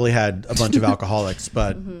we've probably had a bunch of alcoholics,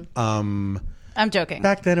 but I'm joking.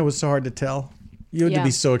 back then it was so hard to tell. You had to Yeah.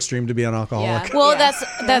 be so extreme to be an alcoholic. Well,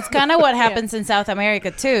 that's kind of what happens in South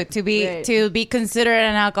America too. To be considered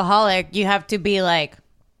an alcoholic, you have to be like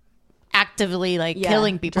actively like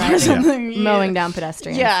killing people or Driving. something, Mowing down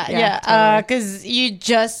pedestrians. Yeah. Because you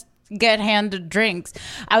just get handed drinks.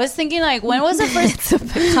 I was thinking like, when was the first?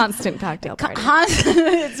 It's a constant cocktail party.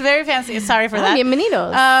 It's very fancy. Sorry for that.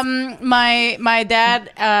 Bienvenidos. My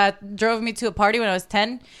dad drove me to a party when I was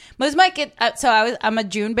 10. Was my kid? I'm a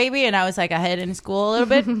June baby, and I was like ahead in school a little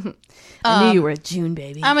bit. I knew you were a June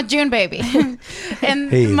baby. I'm a June baby.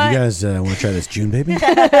 And Hey, you guys want to try this June baby?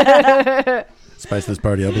 Spice this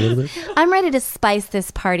party up a little bit. I'm ready to spice this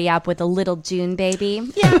party up with a little June baby.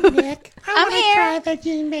 Yeah, Nick. I'm here. Try the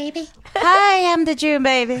June baby. Hi, I'm the June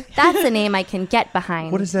baby. That's a name I can get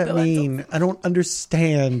behind. What does that mean? I don't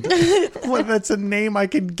understand. That's a name I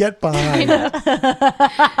can get behind. None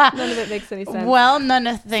of it makes any sense. Well, none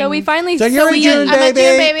of things. So we finally. So you're a June I'm a baby.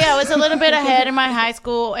 June baby. I was a little bit ahead in my high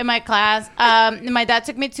school, in my class. My dad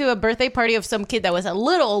took me to a birthday party of some kid that was a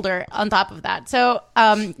little older on top of that. So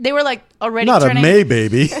they were like already Not turning. a May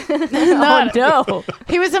baby. No.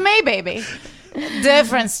 He was a May baby.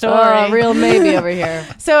 Different story. Oh, real maybe over here.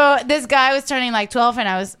 So this guy was turning like 12 and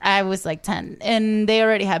I was like 10, and they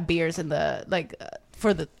already had beers in the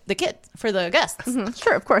for the kids, for the guests. Mm-hmm.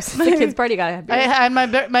 Sure, of course. The kids' party gotta have beer. I had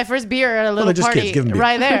my first beer at a little just party kids. Give 'em beer.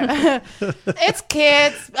 right there. It's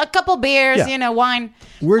kids, a couple beers, Yeah. Wine.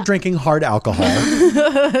 We're drinking hard alcohol.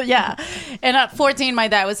 Yeah. And at 14, my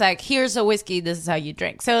dad was like, here's a whiskey. This is how you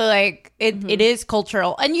drink. So like it is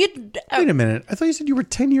cultural. And you... Wait a minute. I thought you said you were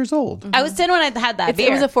 10 years old. I was 10 when I had that beer.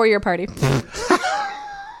 It was a 4-year party.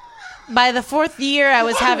 By the 4th year, I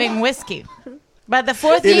was having whiskey. By the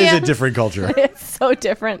 4th It year... is a different culture. It's so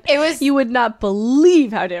different. It was... You would not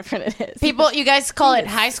believe how different it is. People, you guys call it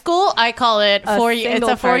high school. I call it A 4 year. It's single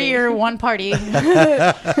a 4-year one party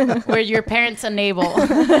where your parents enable. They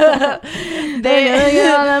know you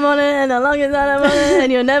all the money and the longest all the money,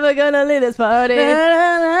 and you're never gonna leave this party.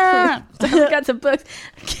 Got some books.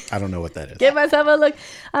 I don't know what that is. Give myself a look.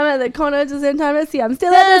 I'm at the corner just in time to see I'm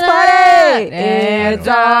still at this party. It's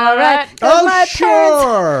all right. Oh, my sure.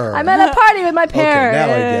 parents. I'm at a party with my parents. Okay, now I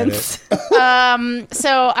get it.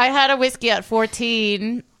 So I had a whiskey at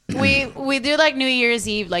 14. We do like New Year's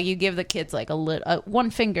Eve. Like you give the kids like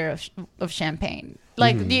one finger of champagne.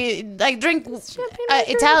 Like you like drink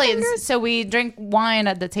Italians. So we drink wine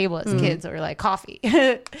at the table as kids, or like coffee.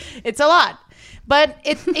 It's a lot, but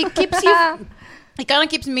it keeps you. It kind of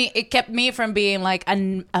keeps me. It kept me from being like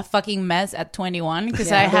a fucking mess at 21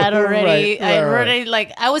 because I had already.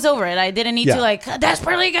 I was over it. I didn't need to like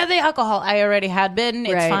desperately get the alcohol. I already had been.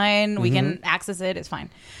 It's fine. We can access it. It's fine.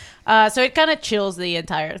 So it kind of chills the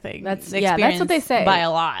entire thing. That's experience what they say by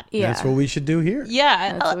a lot. Yeah. That's what we should do here.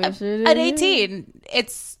 Yeah, That's what we should at do. 18,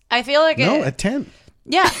 it's. I feel like No, at 10.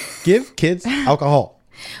 Yeah. Give kids alcohol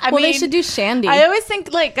I Well, mean, they should do shandy. I always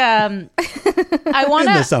think like I want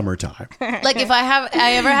in the to summertime. like if I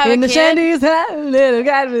ever have in a the kid. shandies, little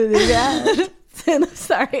guy.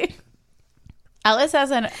 Sorry. Alice has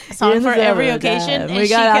a song for every occasion. And We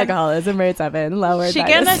got alcoholism rates up and lower. She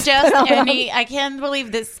can adjust any. I can't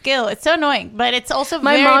believe this skill. It's so annoying, but it's also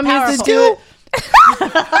My very mom powerful. used to do it.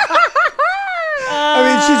 I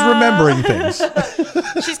mean, she's remembering things.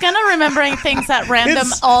 She's kind of remembering things at random,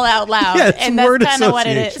 It's- all out loud, yeah, it's and that's word kind of what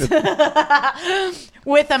it is.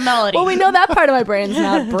 With a melody. Well, we know that part of my brain's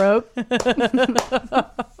not broke.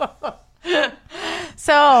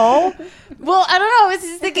 So, well, I don't know. I was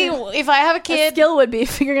just thinking if I have a A kid, skill would be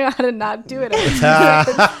figuring out how to not do it.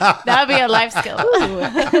 that would be a life skill.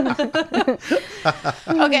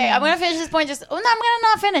 Okay, I'm gonna finish this point. I'm gonna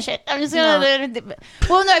not finish it. I'm just gonna.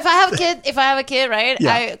 Well, no. If I have a kid, right?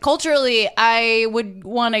 Yeah. Culturally, I would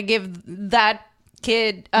want to give that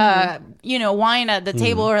kid, wine at the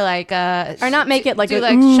table, or like, or not make it like do a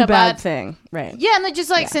like ooh, Shabbat bad thing, right? Yeah, and they're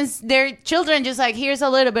just like, since they're children, just like, here's a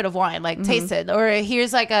little bit of wine, like taste it, or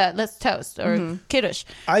here's like let's toast, or kiddush.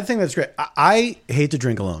 I think that's great. I hate to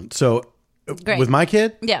drink alone. So with my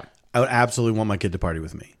kid, Yeah. I would absolutely want my kid to party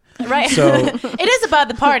with me. Right. So it is about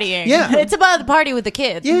the partying. Yeah. It's about the party with the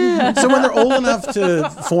kids. yeah. So when they're old enough to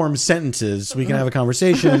form sentences, we can have a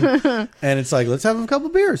conversation, and it's like, let's have a couple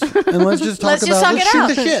beers and let's just talk Let's about just talk let's it shoot out.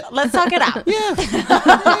 the shit. Let's talk it out. Yeah.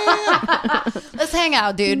 Let's hang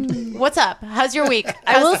out, dude. What's up? How's your week?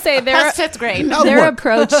 I will say how's fifth grade? their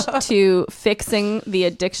approach to fixing the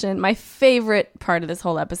addiction. My favorite part of this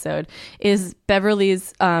whole episode is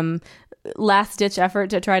Beverly's last ditch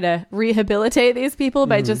effort to try to rehabilitate these people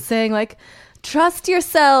by just saying like, trust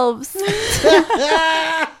yourselves. At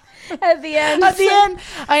the end, At the end,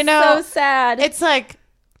 I know. so sad. It's like,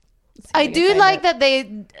 I do like that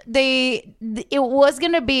it was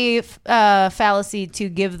going to be fallacy to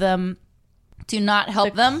give them, to not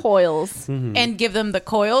help them. Coils. And give them the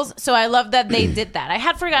coils. So I love that they did that. I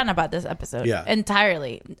had forgotten about this episode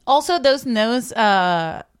entirely. Also, those nose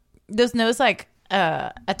like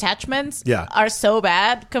attachments are so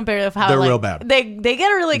bad compared to how they're like, real bad. They get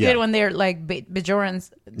really good when they're like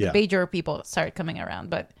Bajorans, Bajor people start coming around.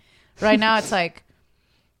 But right now it's like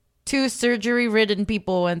 2 surgery-ridden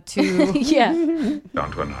people and 2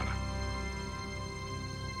 Down to another.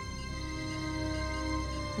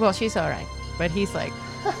 Well, she's all right, but he's like,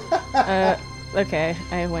 okay,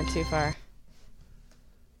 I went too far.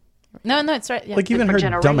 No, it's right. Yeah. Like even her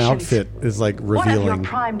dumb outfit is like revealing.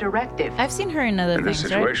 Prime directive? I've seen her in other In this things,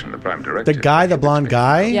 situation, right? the prime directive. The guy, the blonde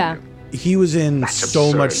guy. Yeah. He was in That's so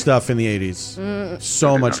absurd. much stuff in the 80s.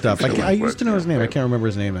 So much stuff. I used to know his name. I can't remember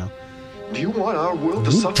his name now. Do you want our world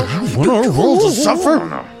to suffer? Want our world to suffer?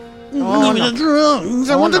 Oh, no. Give me the drugs.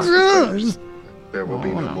 I want the drugs. There will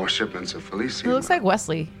be no more shipments of Felicia. He looks like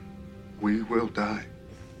Wesley. We will die.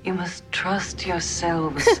 You must trust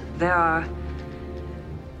yourselves. There are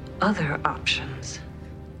other options.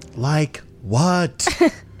 Like what?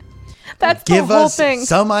 That's Give the whole us thing.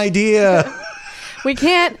 some idea. We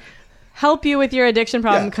can't help you with your addiction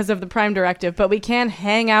problem Yeah. because of the Prime Directive, but we can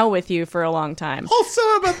hang out with you for a long time. Also,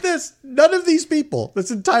 how about this? None of these people,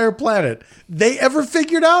 this entire planet, they ever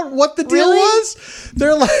figured out what the deal Really? was?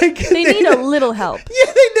 They're like... They need a little help.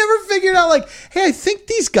 Yeah, they never figured out, like, hey, I think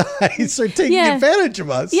these guys are taking advantage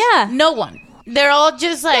of us. Yeah. No one. They're all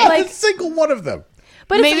just like, Not a single one of them.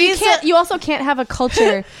 But if Maybe you it's can't. You also can't have a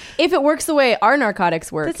culture if it works the way our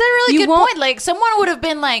narcotics work. that's a really you good won't- point. Like someone would have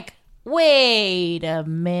been like, wait a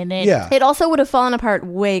minute. Yeah. It also would have fallen apart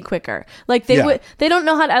way quicker. Like they Yeah. would. They don't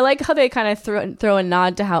know how. I like how they kind of throw a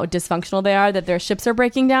nod to how dysfunctional they are. That their ships are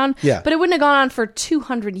breaking down. Yeah. But it wouldn't have gone on for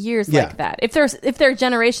 200 years Yeah. like that. If their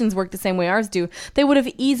generations work the same way ours do, they would have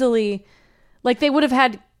easily, like they would have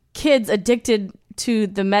had kids addicted to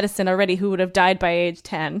the medicine already who would have died by age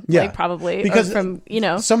 10. Yeah. Like probably Because or from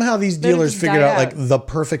somehow these they would dealers just figured die out like the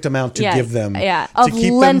perfect amount to Yes, give them. yeah. To Of keep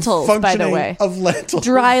them lentils, by the functioning- way. Of lentils.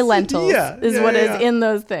 dry lentils Yeah, is yeah, what yeah. is in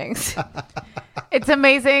those things. It's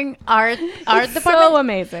amazing. Art It's department. so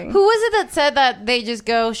amazing. Who was it that said that they just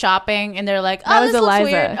go shopping and they're like, oh, That was this looks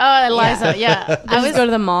Eliza. weird. Oh, Eliza. Yeah. I was go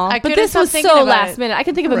to the mall. I But couldn't this stop was thinking so about last it. minute. I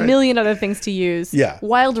can think of a Right. million other things to use. Yeah.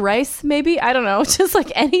 Wild rice, maybe? I don't know. Just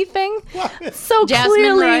like anything. So Jasmine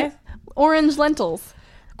clearly rice. orange lentils.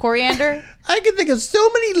 Coriander. I can think of so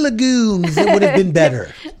many legumes that would have been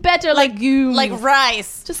better. Better legumes. Like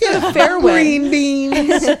rice. Just go to Fairway. Green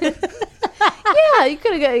beans, Yeah, you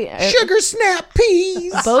could have got sugar snap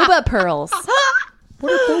peas. boba pearls.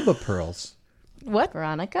 What are boba pearls? What?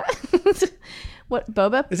 Veronica? What,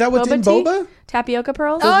 boba? Is that what's in tea? boba? Tapioca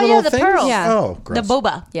pearls? Oh, little yeah, the things? pearls. Yeah. Oh, The gross.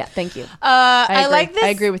 boba. Yeah, thank you. I agree. like this. I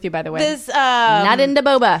agree with you, by the way. This, Not into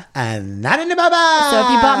boba. And not in the boba. So if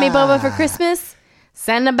you bought me boba for Christmas,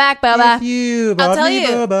 send them back, boba. If you I'll bought tell me you,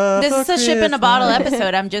 boba this for is a ship in a bottle Christmas.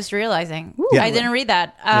 episode. I'm just realizing. Yeah. I didn't read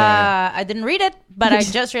that. Yeah. I didn't read it, but I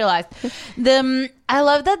just realized. I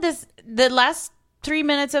love that the last 3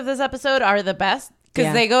 minutes of this episode are the best because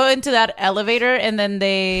Yeah. they go into that elevator and then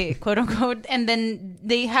they quote unquote and then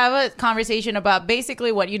they have a conversation about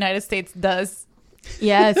basically what United States does.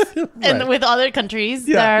 Yes. And Right. with other countries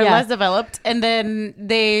Yeah. that are Yeah. less developed, and then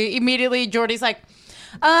they immediately Jordy's like,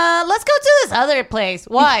 let's go to this other place.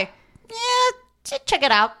 Why? Check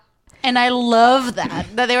it out. And I love that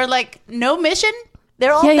they were like, no mission.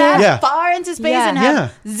 They're all Yeah, yeah. that Yeah. far into space Yeah. and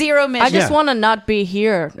have zero mission. I just Yeah. want to not be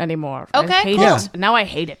here anymore. I Okay, hate cool. it. Now I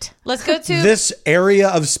hate it. Let's go to. This area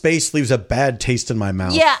of space leaves a bad taste in my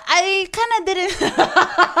mouth. Yeah, I kind of didn't.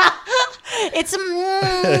 It's I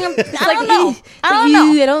don't know. I don't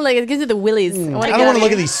know. I don't like it. It gives you the willies. I don't want to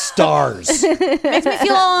look at these stars. Makes me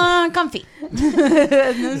feel comfy. So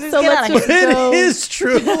let's just It go. is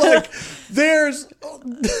true. Like, there's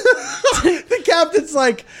the captain's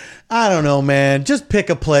like, I don't know, man. Just pick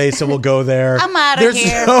a place and we'll go there. I'm outta There's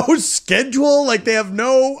here. no schedule. Like, they have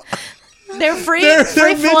no. They're free, Their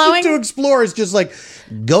free mission flowing. to explore is just like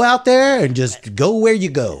go out there and just go where you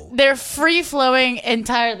go. They're free flowing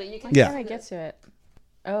entirely. You can, Yeah. How do I get to it?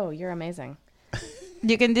 Oh, you're amazing.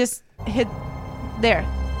 you can just hit there.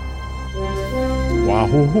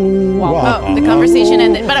 Wahoo! Oh, the conversation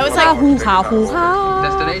ended, but I was like,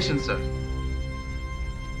 Destination, sir.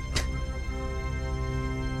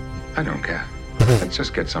 I don't care. Let's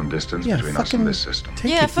just get some distance Yeah, between us fucking and this system.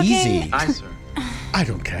 take Yeah, it fucking- easy. Aye, sir. I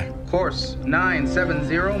don't care. Course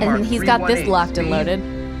 970. And Mark he's got this 318. locked and Speed,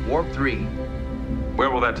 loaded. Warp 3. Where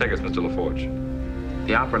will that take us, Mr. LaForge?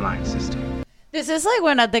 The opera line system. This is like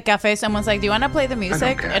when at the cafe someone's like, "Do you want to play the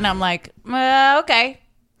music?" And I'm like, "Okay."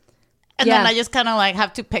 And then I just kind of like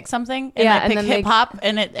have to pick something, and I pick hip hop,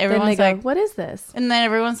 and everyone's like, "What is this?" And then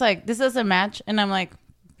everyone's like, "This doesn't match," and I'm like,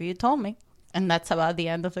 "You told me." And that's about the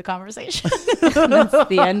end of the conversation. That's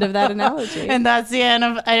the end of that analogy. And that's the end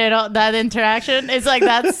of that interaction. It's like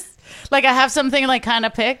that's like I have something like kind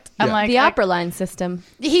of picked. I'm like the opera line system.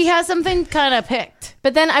 He has something kind of picked.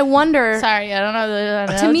 But then I wonder. Sorry, I don't know.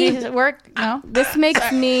 The to me, does it work? No. This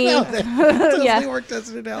makes me. No, that doesn't work as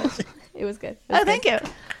an analogy. It was good. Thank you.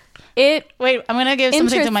 Wait, I'm gonna give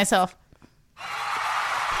something to myself.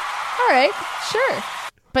 All right, sure.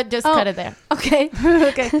 But just cut it there. Okay.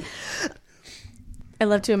 Okay. I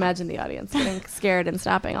love to imagine the audience getting scared and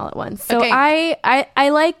stopping all at once. So Okay. I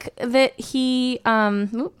like that he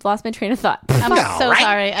lost my train of thought. I'm so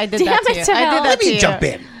sorry. I did that to you. I did that Let to me you. jump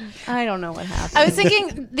in. I don't know what happened. I was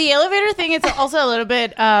thinking the elevator thing is also a little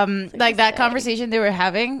bit like that conversation they were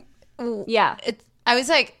having. Yeah. I was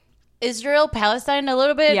like, Israel, Palestine a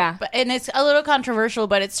little bit. Yeah. And it's a little controversial,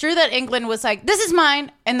 but it's true that England was like, this is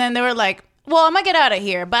mine. And then they were like, well, I'm going to get out of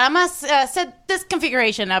here, but I'm going to set this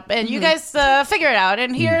configuration up and you guys figure it out.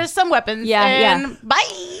 And here's some weapons. And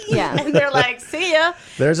bye. Yeah. And they're like, see ya.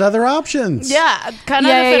 There's other options. Yeah. Kind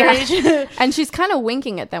of federation. And she's kind of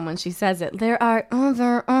winking at them when she says it. There are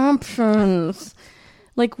other options.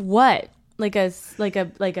 Like what? Like a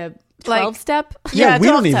 12-step? Yeah, we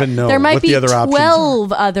don't even know there might what be the other options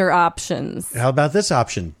 12 other options. How about this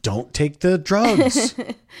option? Don't take the drugs.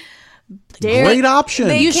 Dare- Great option.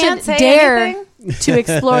 You should dare to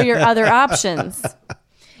explore your other options.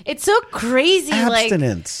 It's so crazy.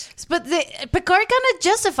 Abstinence. But Picard kind of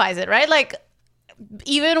justifies it, right? Like,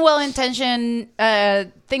 even well-intentioned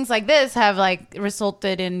things like this have like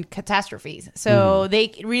resulted in catastrophes. So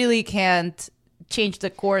they really can't change the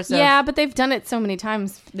course of... Yeah, but they've done it so many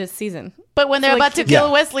times this season. But when they're about to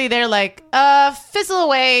kill Wesley, they're like, fizzle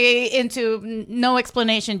away into no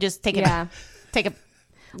explanation, just take it. Take it.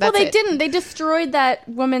 Well, they didn't. They destroyed that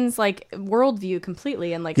woman's like worldview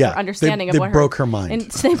completely and like Yeah, her understanding they of what broke her mind. And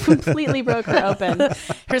they completely broke her open.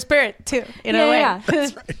 Her spirit too, in a way. Yeah.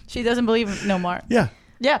 That's right. She doesn't believe no more. Yeah.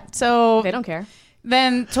 Yeah. So they don't care.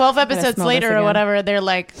 Then 12 episodes smell later this or again. whatever, they're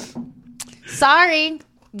like, sorry,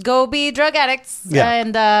 go be drug addicts. Yeah.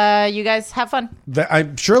 And you guys have fun.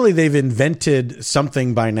 Surely they've invented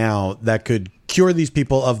something by now that could cure these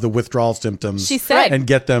people of the withdrawal symptoms. She said. And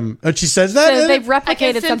get them. And she says that? So they've I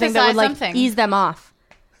replicated can something that would like synthesize something. ease them off.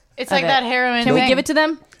 It's of like it. that heroin Can we thing. give it to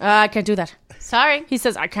them? I can't do that. Sorry. He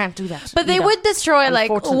says I can't do that. But they either. would destroy, like,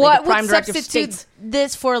 Unfortunately, what the Prime would Directive substitute states-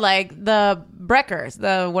 this for, like, the Breckers,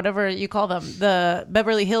 the whatever you call them, the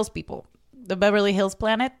Beverly Hills people, the Beverly Hills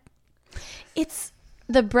planet? It's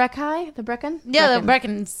the Brecci, the Brecken? Yeah, the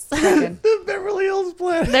Breckens. The Beverly Hills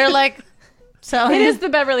planet. They're like, selling. It is the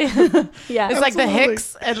Beverly Hills. Yeah. It's like the Absolutely.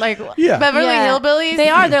 Hicks and, like, Yeah. Beverly Yeah. Hillbillies. They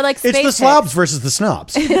are. They're like space It's the Hicks. slobs versus the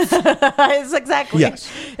snobs. It's exactly. Yes.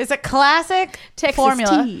 It's a classic Texas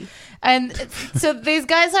formula. tea. And so these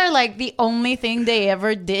guys are like the only thing they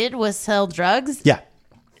ever did was sell drugs. Yeah.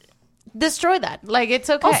 Destroy that. Like, it's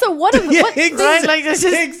okay. Also, what if Yeah, what, right? Like, it's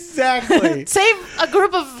just exactly. save a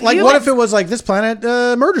group of Like, humans. what if it was like this planet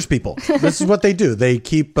murders people? This is what they do. They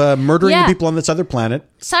keep murdering Yeah. the people on this other planet.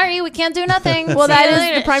 Sorry, we can't do nothing. Well, See that you is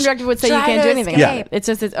later. the Prime Directive would say you Try can't to do anything. escape. Yeah. It's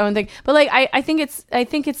just its own thing. But like, I think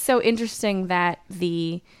it's so interesting that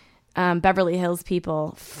the Beverly Hills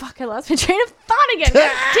people. Fuck! I lost my train of thought again.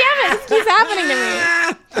 God damn it! This keeps happening to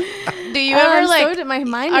me. Do you Oh, ever I'm like? so- my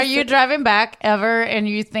mind are is you so- driving back ever and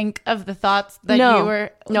you think of the thoughts that no, you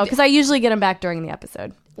were? no, because I usually get them back during the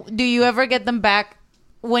episode. Do you ever get them back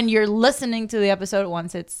when you're listening to the episode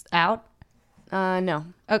once it's out? No.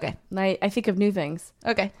 Okay. I think of new things.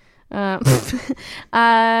 Okay.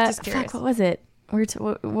 Just curious. Fuck, what was it?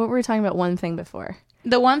 What were we talking about? One thing before.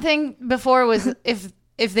 The one thing before was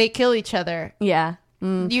if they kill each other. Yeah.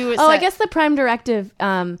 You I said- guess the Prime Directive.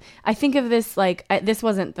 I think of this like this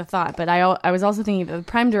wasn't the thought, but I was also thinking that the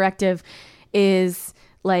Prime Directive is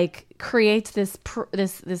like creates this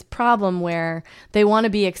problem where they want to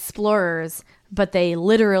be explorers, but they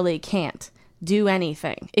literally can't do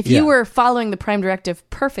anything. If you were following the Prime Directive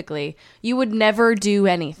perfectly, you would never do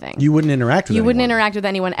anything. You wouldn't interact with You anyone. wouldn't interact with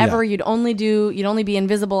anyone ever. Yeah. You'd only be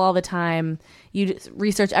invisible all the time. You'd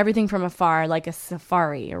research everything from afar, like a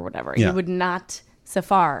safari or whatever. Yeah. You would not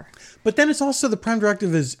safar. But then it's also the Prime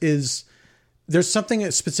Directive is there's something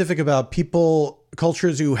specific about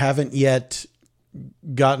cultures who haven't yet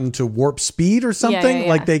gotten to warp speed or something. yeah.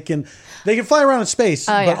 Like they can fly around in space,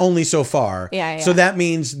 but yeah. only so far. Yeah. So that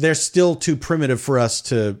means they're still too primitive for us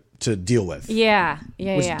to deal with. Yeah.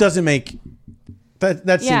 Which doesn't make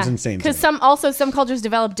That seems insane. Because some cultures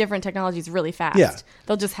develop different technologies really fast. Yeah.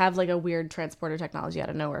 They'll just have like a weird transporter technology out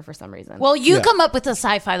of nowhere for some reason. Well, you come up with a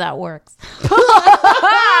sci-fi that works.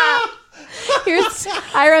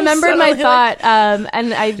 I remembered my thought,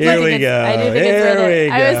 and I do think it's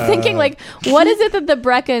related. I was thinking, like, what is it that the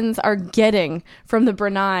Breckons are getting from the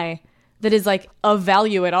Brunei that is like of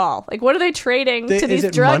value at all? Like, what are they trading to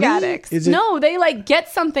these drug addicts? No, they like get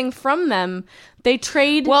something from them. They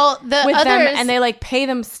trade with them, and they like pay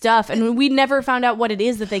them stuff, and we never found out what it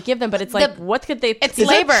is that they give them. But it's like, what could they? It's is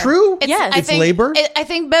labor. That true? Yes, it's labor. I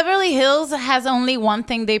think Beverly Hills has only one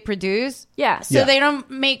thing they produce. Yeah, so they don't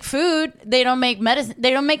make food. They don't make medicine. They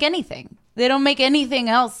don't make anything. They don't make anything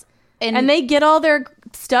else. And they get all their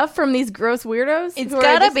stuff from these gross weirdos. It's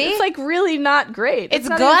gotta be. It's like really not great. It's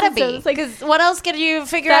gotta be. Because what else can you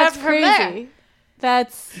figure out from there?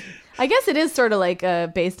 That's. I guess it is sort of like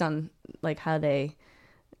based on like how they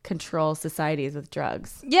control societies with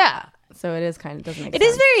drugs. Yeah. So it is kind of doesn't make sense. It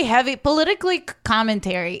is very heavy politically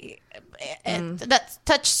commentary. That's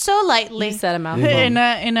touched so lightly. You set them out in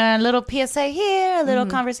a little PSA here, a little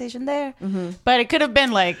conversation there. But it could have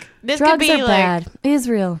been like this. Drugs could be are like bad.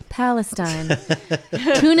 Israel, Palestine.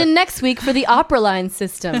 Tune in next week for the Opera Line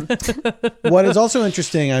system. What is also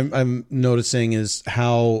interesting, I'm noticing, is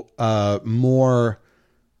how more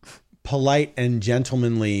polite and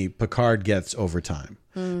gentlemanly Picard gets over time.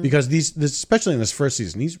 Because this, especially in this first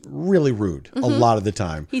season, he's really rude a lot of the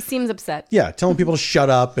time. He seems upset. Yeah, telling people to shut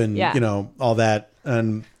up and all that,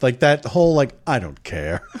 and like that whole like I don't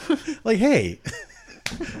care. Like, hey,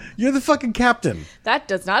 you're the fucking captain. That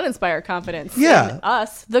does not inspire confidence. Yeah, in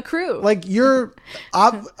us, the crew. Like you're.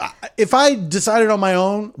 If I decided on my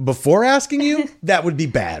own before asking you, that would be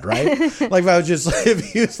bad, right? Like if I was just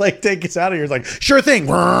if he was like take us out of here, it's like sure thing.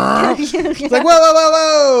 It's like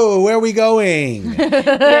whoa, where are we going?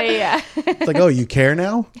 Yeah. It's like, oh, you care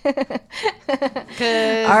now?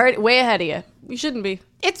 Already way ahead of you. You shouldn't be.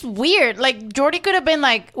 It's weird. Like Geordi could have been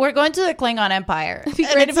like, "We're going to the Klingon Empire." It'd be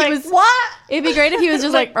great if he was what? It'd be great if he was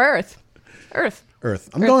just like Earth.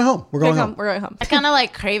 I'm going home. We're going home. We're going home. I kind of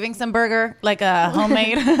like craving some burger, like a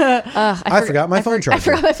homemade. I forgot my phone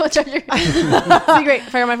charger. I forgot my phone charger. It'd be great. I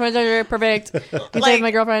forgot my phone charger. Perfect. You saved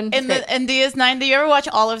my girlfriend. In DS9, do you ever watch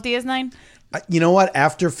all of DS9? You know what?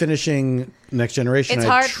 After finishing Next Generation,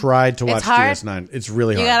 I tried to watch DS9. It's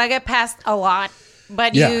really hard. You gotta get past a lot,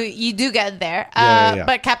 but you do get there.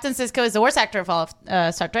 But Captain Sisko is the worst actor of all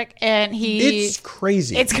of Star Trek, and it's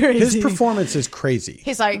crazy. It's crazy. His performance is crazy.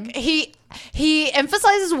 He's like he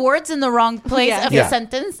emphasizes words in the wrong place of the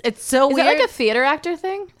sentence. It's so weird. Is it like a theater actor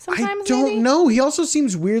thing? Sometimes I don't know. He also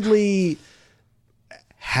seems weirdly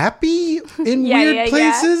happy in weird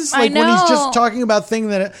places. Like when he's just talking about something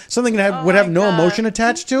that would have no emotion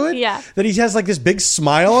attached to it. Yeah. That he has like this big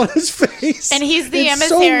smile on his face. And he's the It's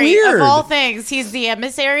so emissary weird. of all things. He's the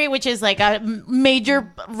emissary, which is like a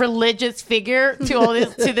major religious figure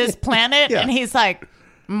to this planet. And he's like,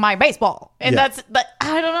 my baseball. And but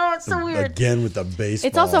I don't know, it's so weird. Again with the baseball.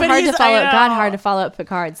 It's also hard to follow up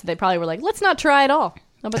Picard, so they probably were like, let's not try at all.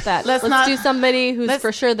 How about that? Let's do somebody who's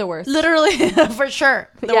for sure the worst. Literally, for sure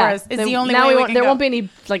the worst. It's the only way we can there go. won't be any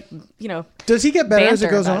Does he get better as it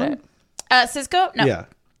goes on? Sisko? No. Yeah.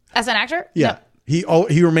 As an actor? Yeah. No.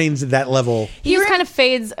 He remains at that level. He kind of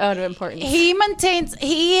fades out of importance. He maintains.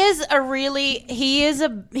 He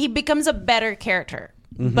becomes a better character.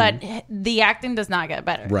 But the acting does not get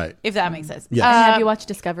better. Right. If that makes sense. Yeah. Have you watched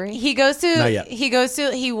Discovery? He goes to. Not yet.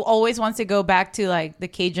 He always wants to go back to like the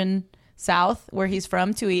Cajun South where he's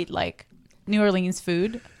from to eat like New Orleans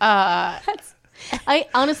food. I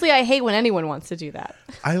hate when anyone wants to do that.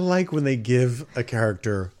 I like when they give a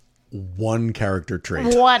character one character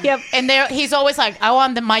trait. One. Yep. And he's always like, I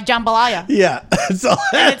want my jambalaya. Yeah. That's all.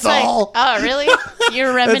 Like, oh, really?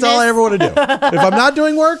 You're reminiscent. That's all I ever want to do. If I'm not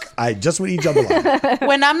doing work, I just want to eat jambalaya.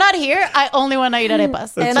 When I'm not here, I only want to eat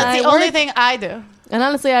arepas. And that's the only thing I do. And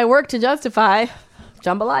honestly, I work to justify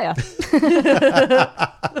jambalaya.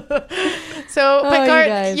 So Picard,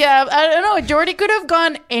 I don't know. Geordi could have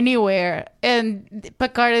gone anywhere, and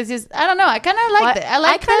Picard is just, I don't know. I kind of liked it.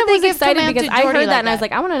 I kind of was excited because I heard that and I was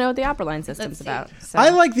like, I want to know what the Opera Line system's about. So. I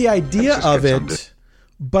like the idea of it,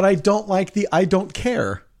 but I don't like the I don't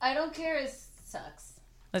care. I don't care. It sucks.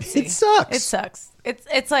 Let's see. It sucks. It sucks.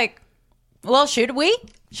 It's like, well, should we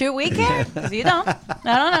care? Because you don't. I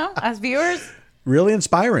don't know. As viewers. Really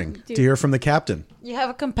inspiring to hear from the captain. You have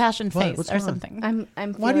a compassion face or something. I'm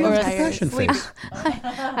Why do you have a compassion face?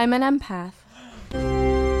 I'm an empath.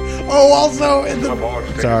 Oh, also at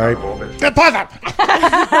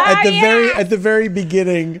the very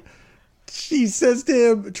beginning,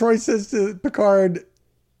 Troy says to Picard,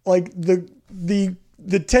 like the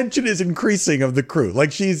tension is increasing of the crew.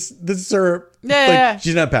 Like this is her.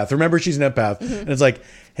 She's an empath. Remember, she's an empath, and it's like,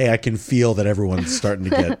 hey, I can feel that everyone's starting to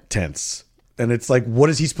get tense. And it's like, what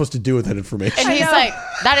is he supposed to do with that information? And he's like,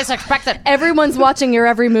 that is expected. Everyone's watching your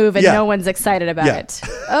every move and no one's excited about it.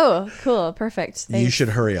 Oh, cool. Perfect. Thanks. You should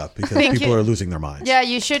hurry up because people are losing their minds. Yeah,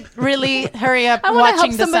 you should really hurry up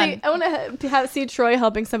watching the sun. I want to see Troy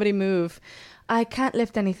helping somebody move. I can't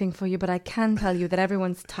lift anything for you, but I can tell you that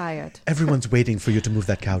everyone's tired. Everyone's waiting for you to move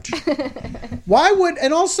that couch. Why would...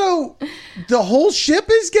 And also, the whole ship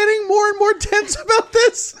is getting more and more tense about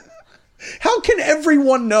this. How can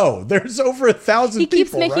everyone know? There's over 1,000 people, He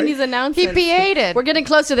keeps making these announcements. He PA'd it. We're getting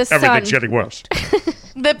close to the sun. Everything's getting worse.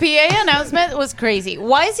 The PA announcement was crazy.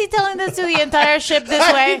 Why is he telling this to the entire ship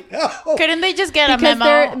this way? Couldn't they just get a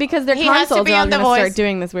memo? Because their He has to consoles be are on the going to voice. start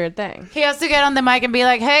doing this weird thing. He has to get on the mic and be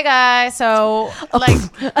like, hey guys, so like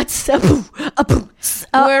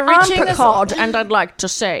we're reaching this Picard, and I'd like to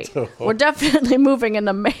say we're definitely moving in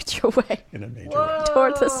a major way.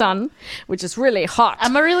 Towards the sun, which is really hot.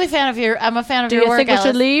 I'm a really fan of your I'm a fan of Do your you work, think we Alice.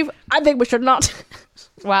 should leave? I think we should not.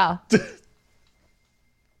 Wow.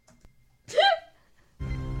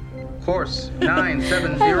 Course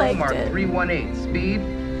 970, mark 318.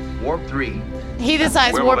 Speed, warp 3. He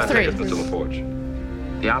decides Where will warp that 3. take us, Mr.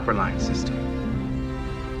 LaForge? The Opera Line system.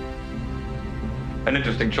 An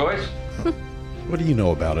interesting choice. What do you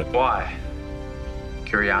know about it? Why?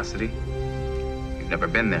 Curiosity. You've never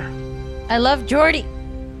been there. I love Geordi.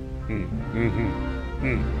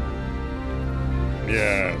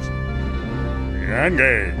 Yes.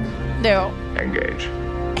 Engage. No. Engage.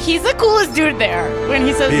 He's the coolest dude there when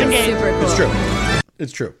he says He is. engage. Super cool. It's true.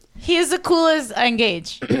 It's true. He is the coolest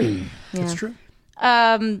engage. It's true.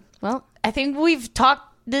 Well, I think we've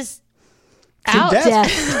talked this To out.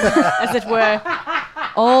 death. as it were,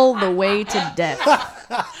 all the way to death.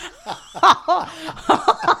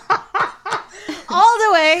 All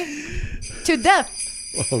the way to death.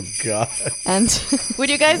 Oh, God. And Would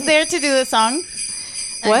you guys dare to do the song?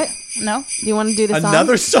 what? No? Do you want to do the song?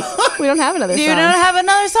 Another song? We don't have another Do you song. not have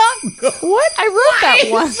another song? What? I wrote that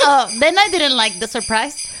one. Oh, then I didn't like the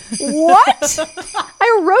surprise. What?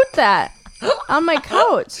 I wrote that on my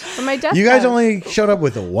couch on my desk. You guys only showed up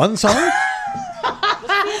with one song?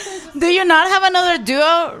 Do you not have another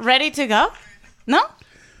duo ready to go? No?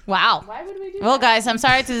 Wow. Why would we do Well, guys, I'm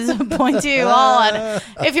sorry to disappoint you all. And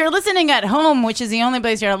if you're listening at home, which is the only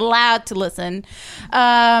place you're allowed to listen,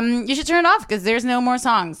 you should turn it off because there's no more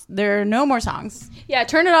songs. There are no more songs. Yeah,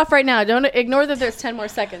 turn it off right now. Don't ignore that there's 10 more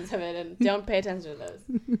seconds of it, and don't pay attention to those.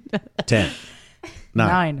 10,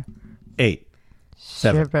 9, 8,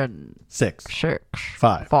 7, 6,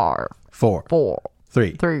 5, 4,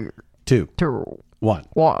 3, 2, 1.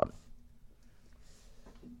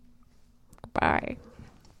 Bye.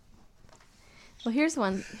 Well, here's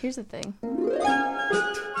one. Here's the thing.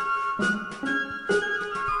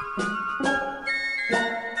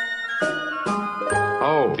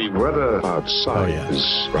 Oh, the weather outside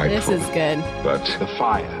is frightful. This is good. But the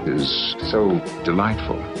fire is so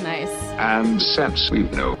delightful. Nice. And since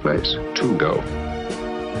we've no place to go,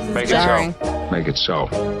 make it jarring. so. Make it so.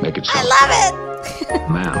 Make it so. I love it.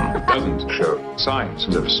 Man doesn't show signs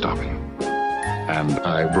of stopping. And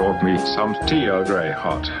I brought me some tea Earl Grey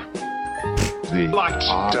hot. The lights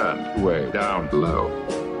turned way down low.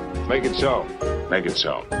 Make it so. Make it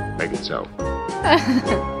so. Make it so.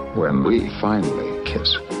 When we finally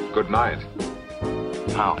kiss. Good night.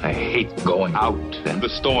 How I hate going out in the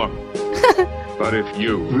storm. But if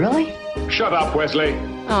you... Really? Shut up, Wesley.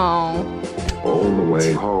 Oh. All the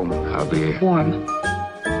way home, I'll be... Warm.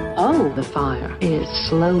 Oh, the fire is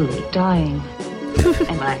slowly dying.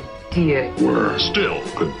 And my dear... We're still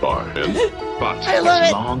goodbye. But I love as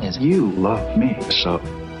it. long as you love me so,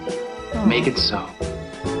 make it so.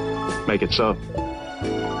 Make it so.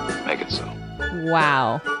 Make it so.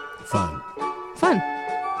 Wow. Fun. Fun.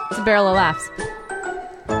 It's a barrel of laughs.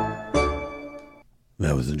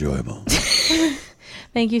 That was enjoyable.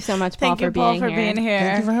 Thank you so much, Paul, Thank you, for Paul, being for here. being here.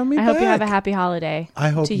 Thank you for having me I hope you have a back. happy holiday. I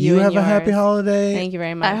hope to you and have a happy yours. holiday. Thank you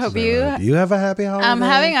very much. I hope you... You have a happy holiday. I'm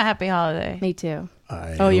having a happy holiday. Me too.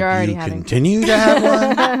 I Oh, you're hope already you having. continue to have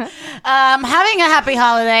one. Having a happy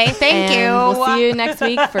holiday. Thank And you. We'll see you next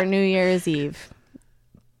week for New Year's Eve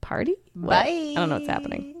party. What? Bye. I don't know what's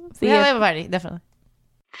happening. See We ya. have a party, definitely.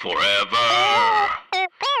 Forever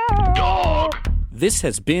Dog. This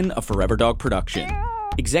has been a Forever Dog production.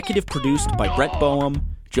 Executive produced by Brett Boehm,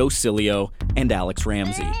 Joe Cilio, and Alex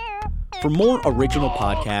Ramsey. For more original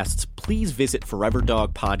podcasts, please visit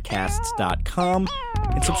foreverdogpodcasts.com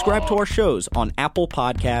and subscribe to our shows on Apple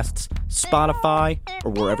Podcasts, Spotify,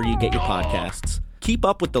 or wherever you get your podcasts. Keep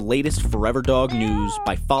up with the latest Forever Dog news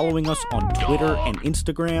by following us on Twitter and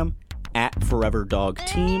Instagram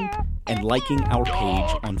 @ForeverDogTeam and liking our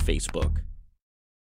page on Facebook.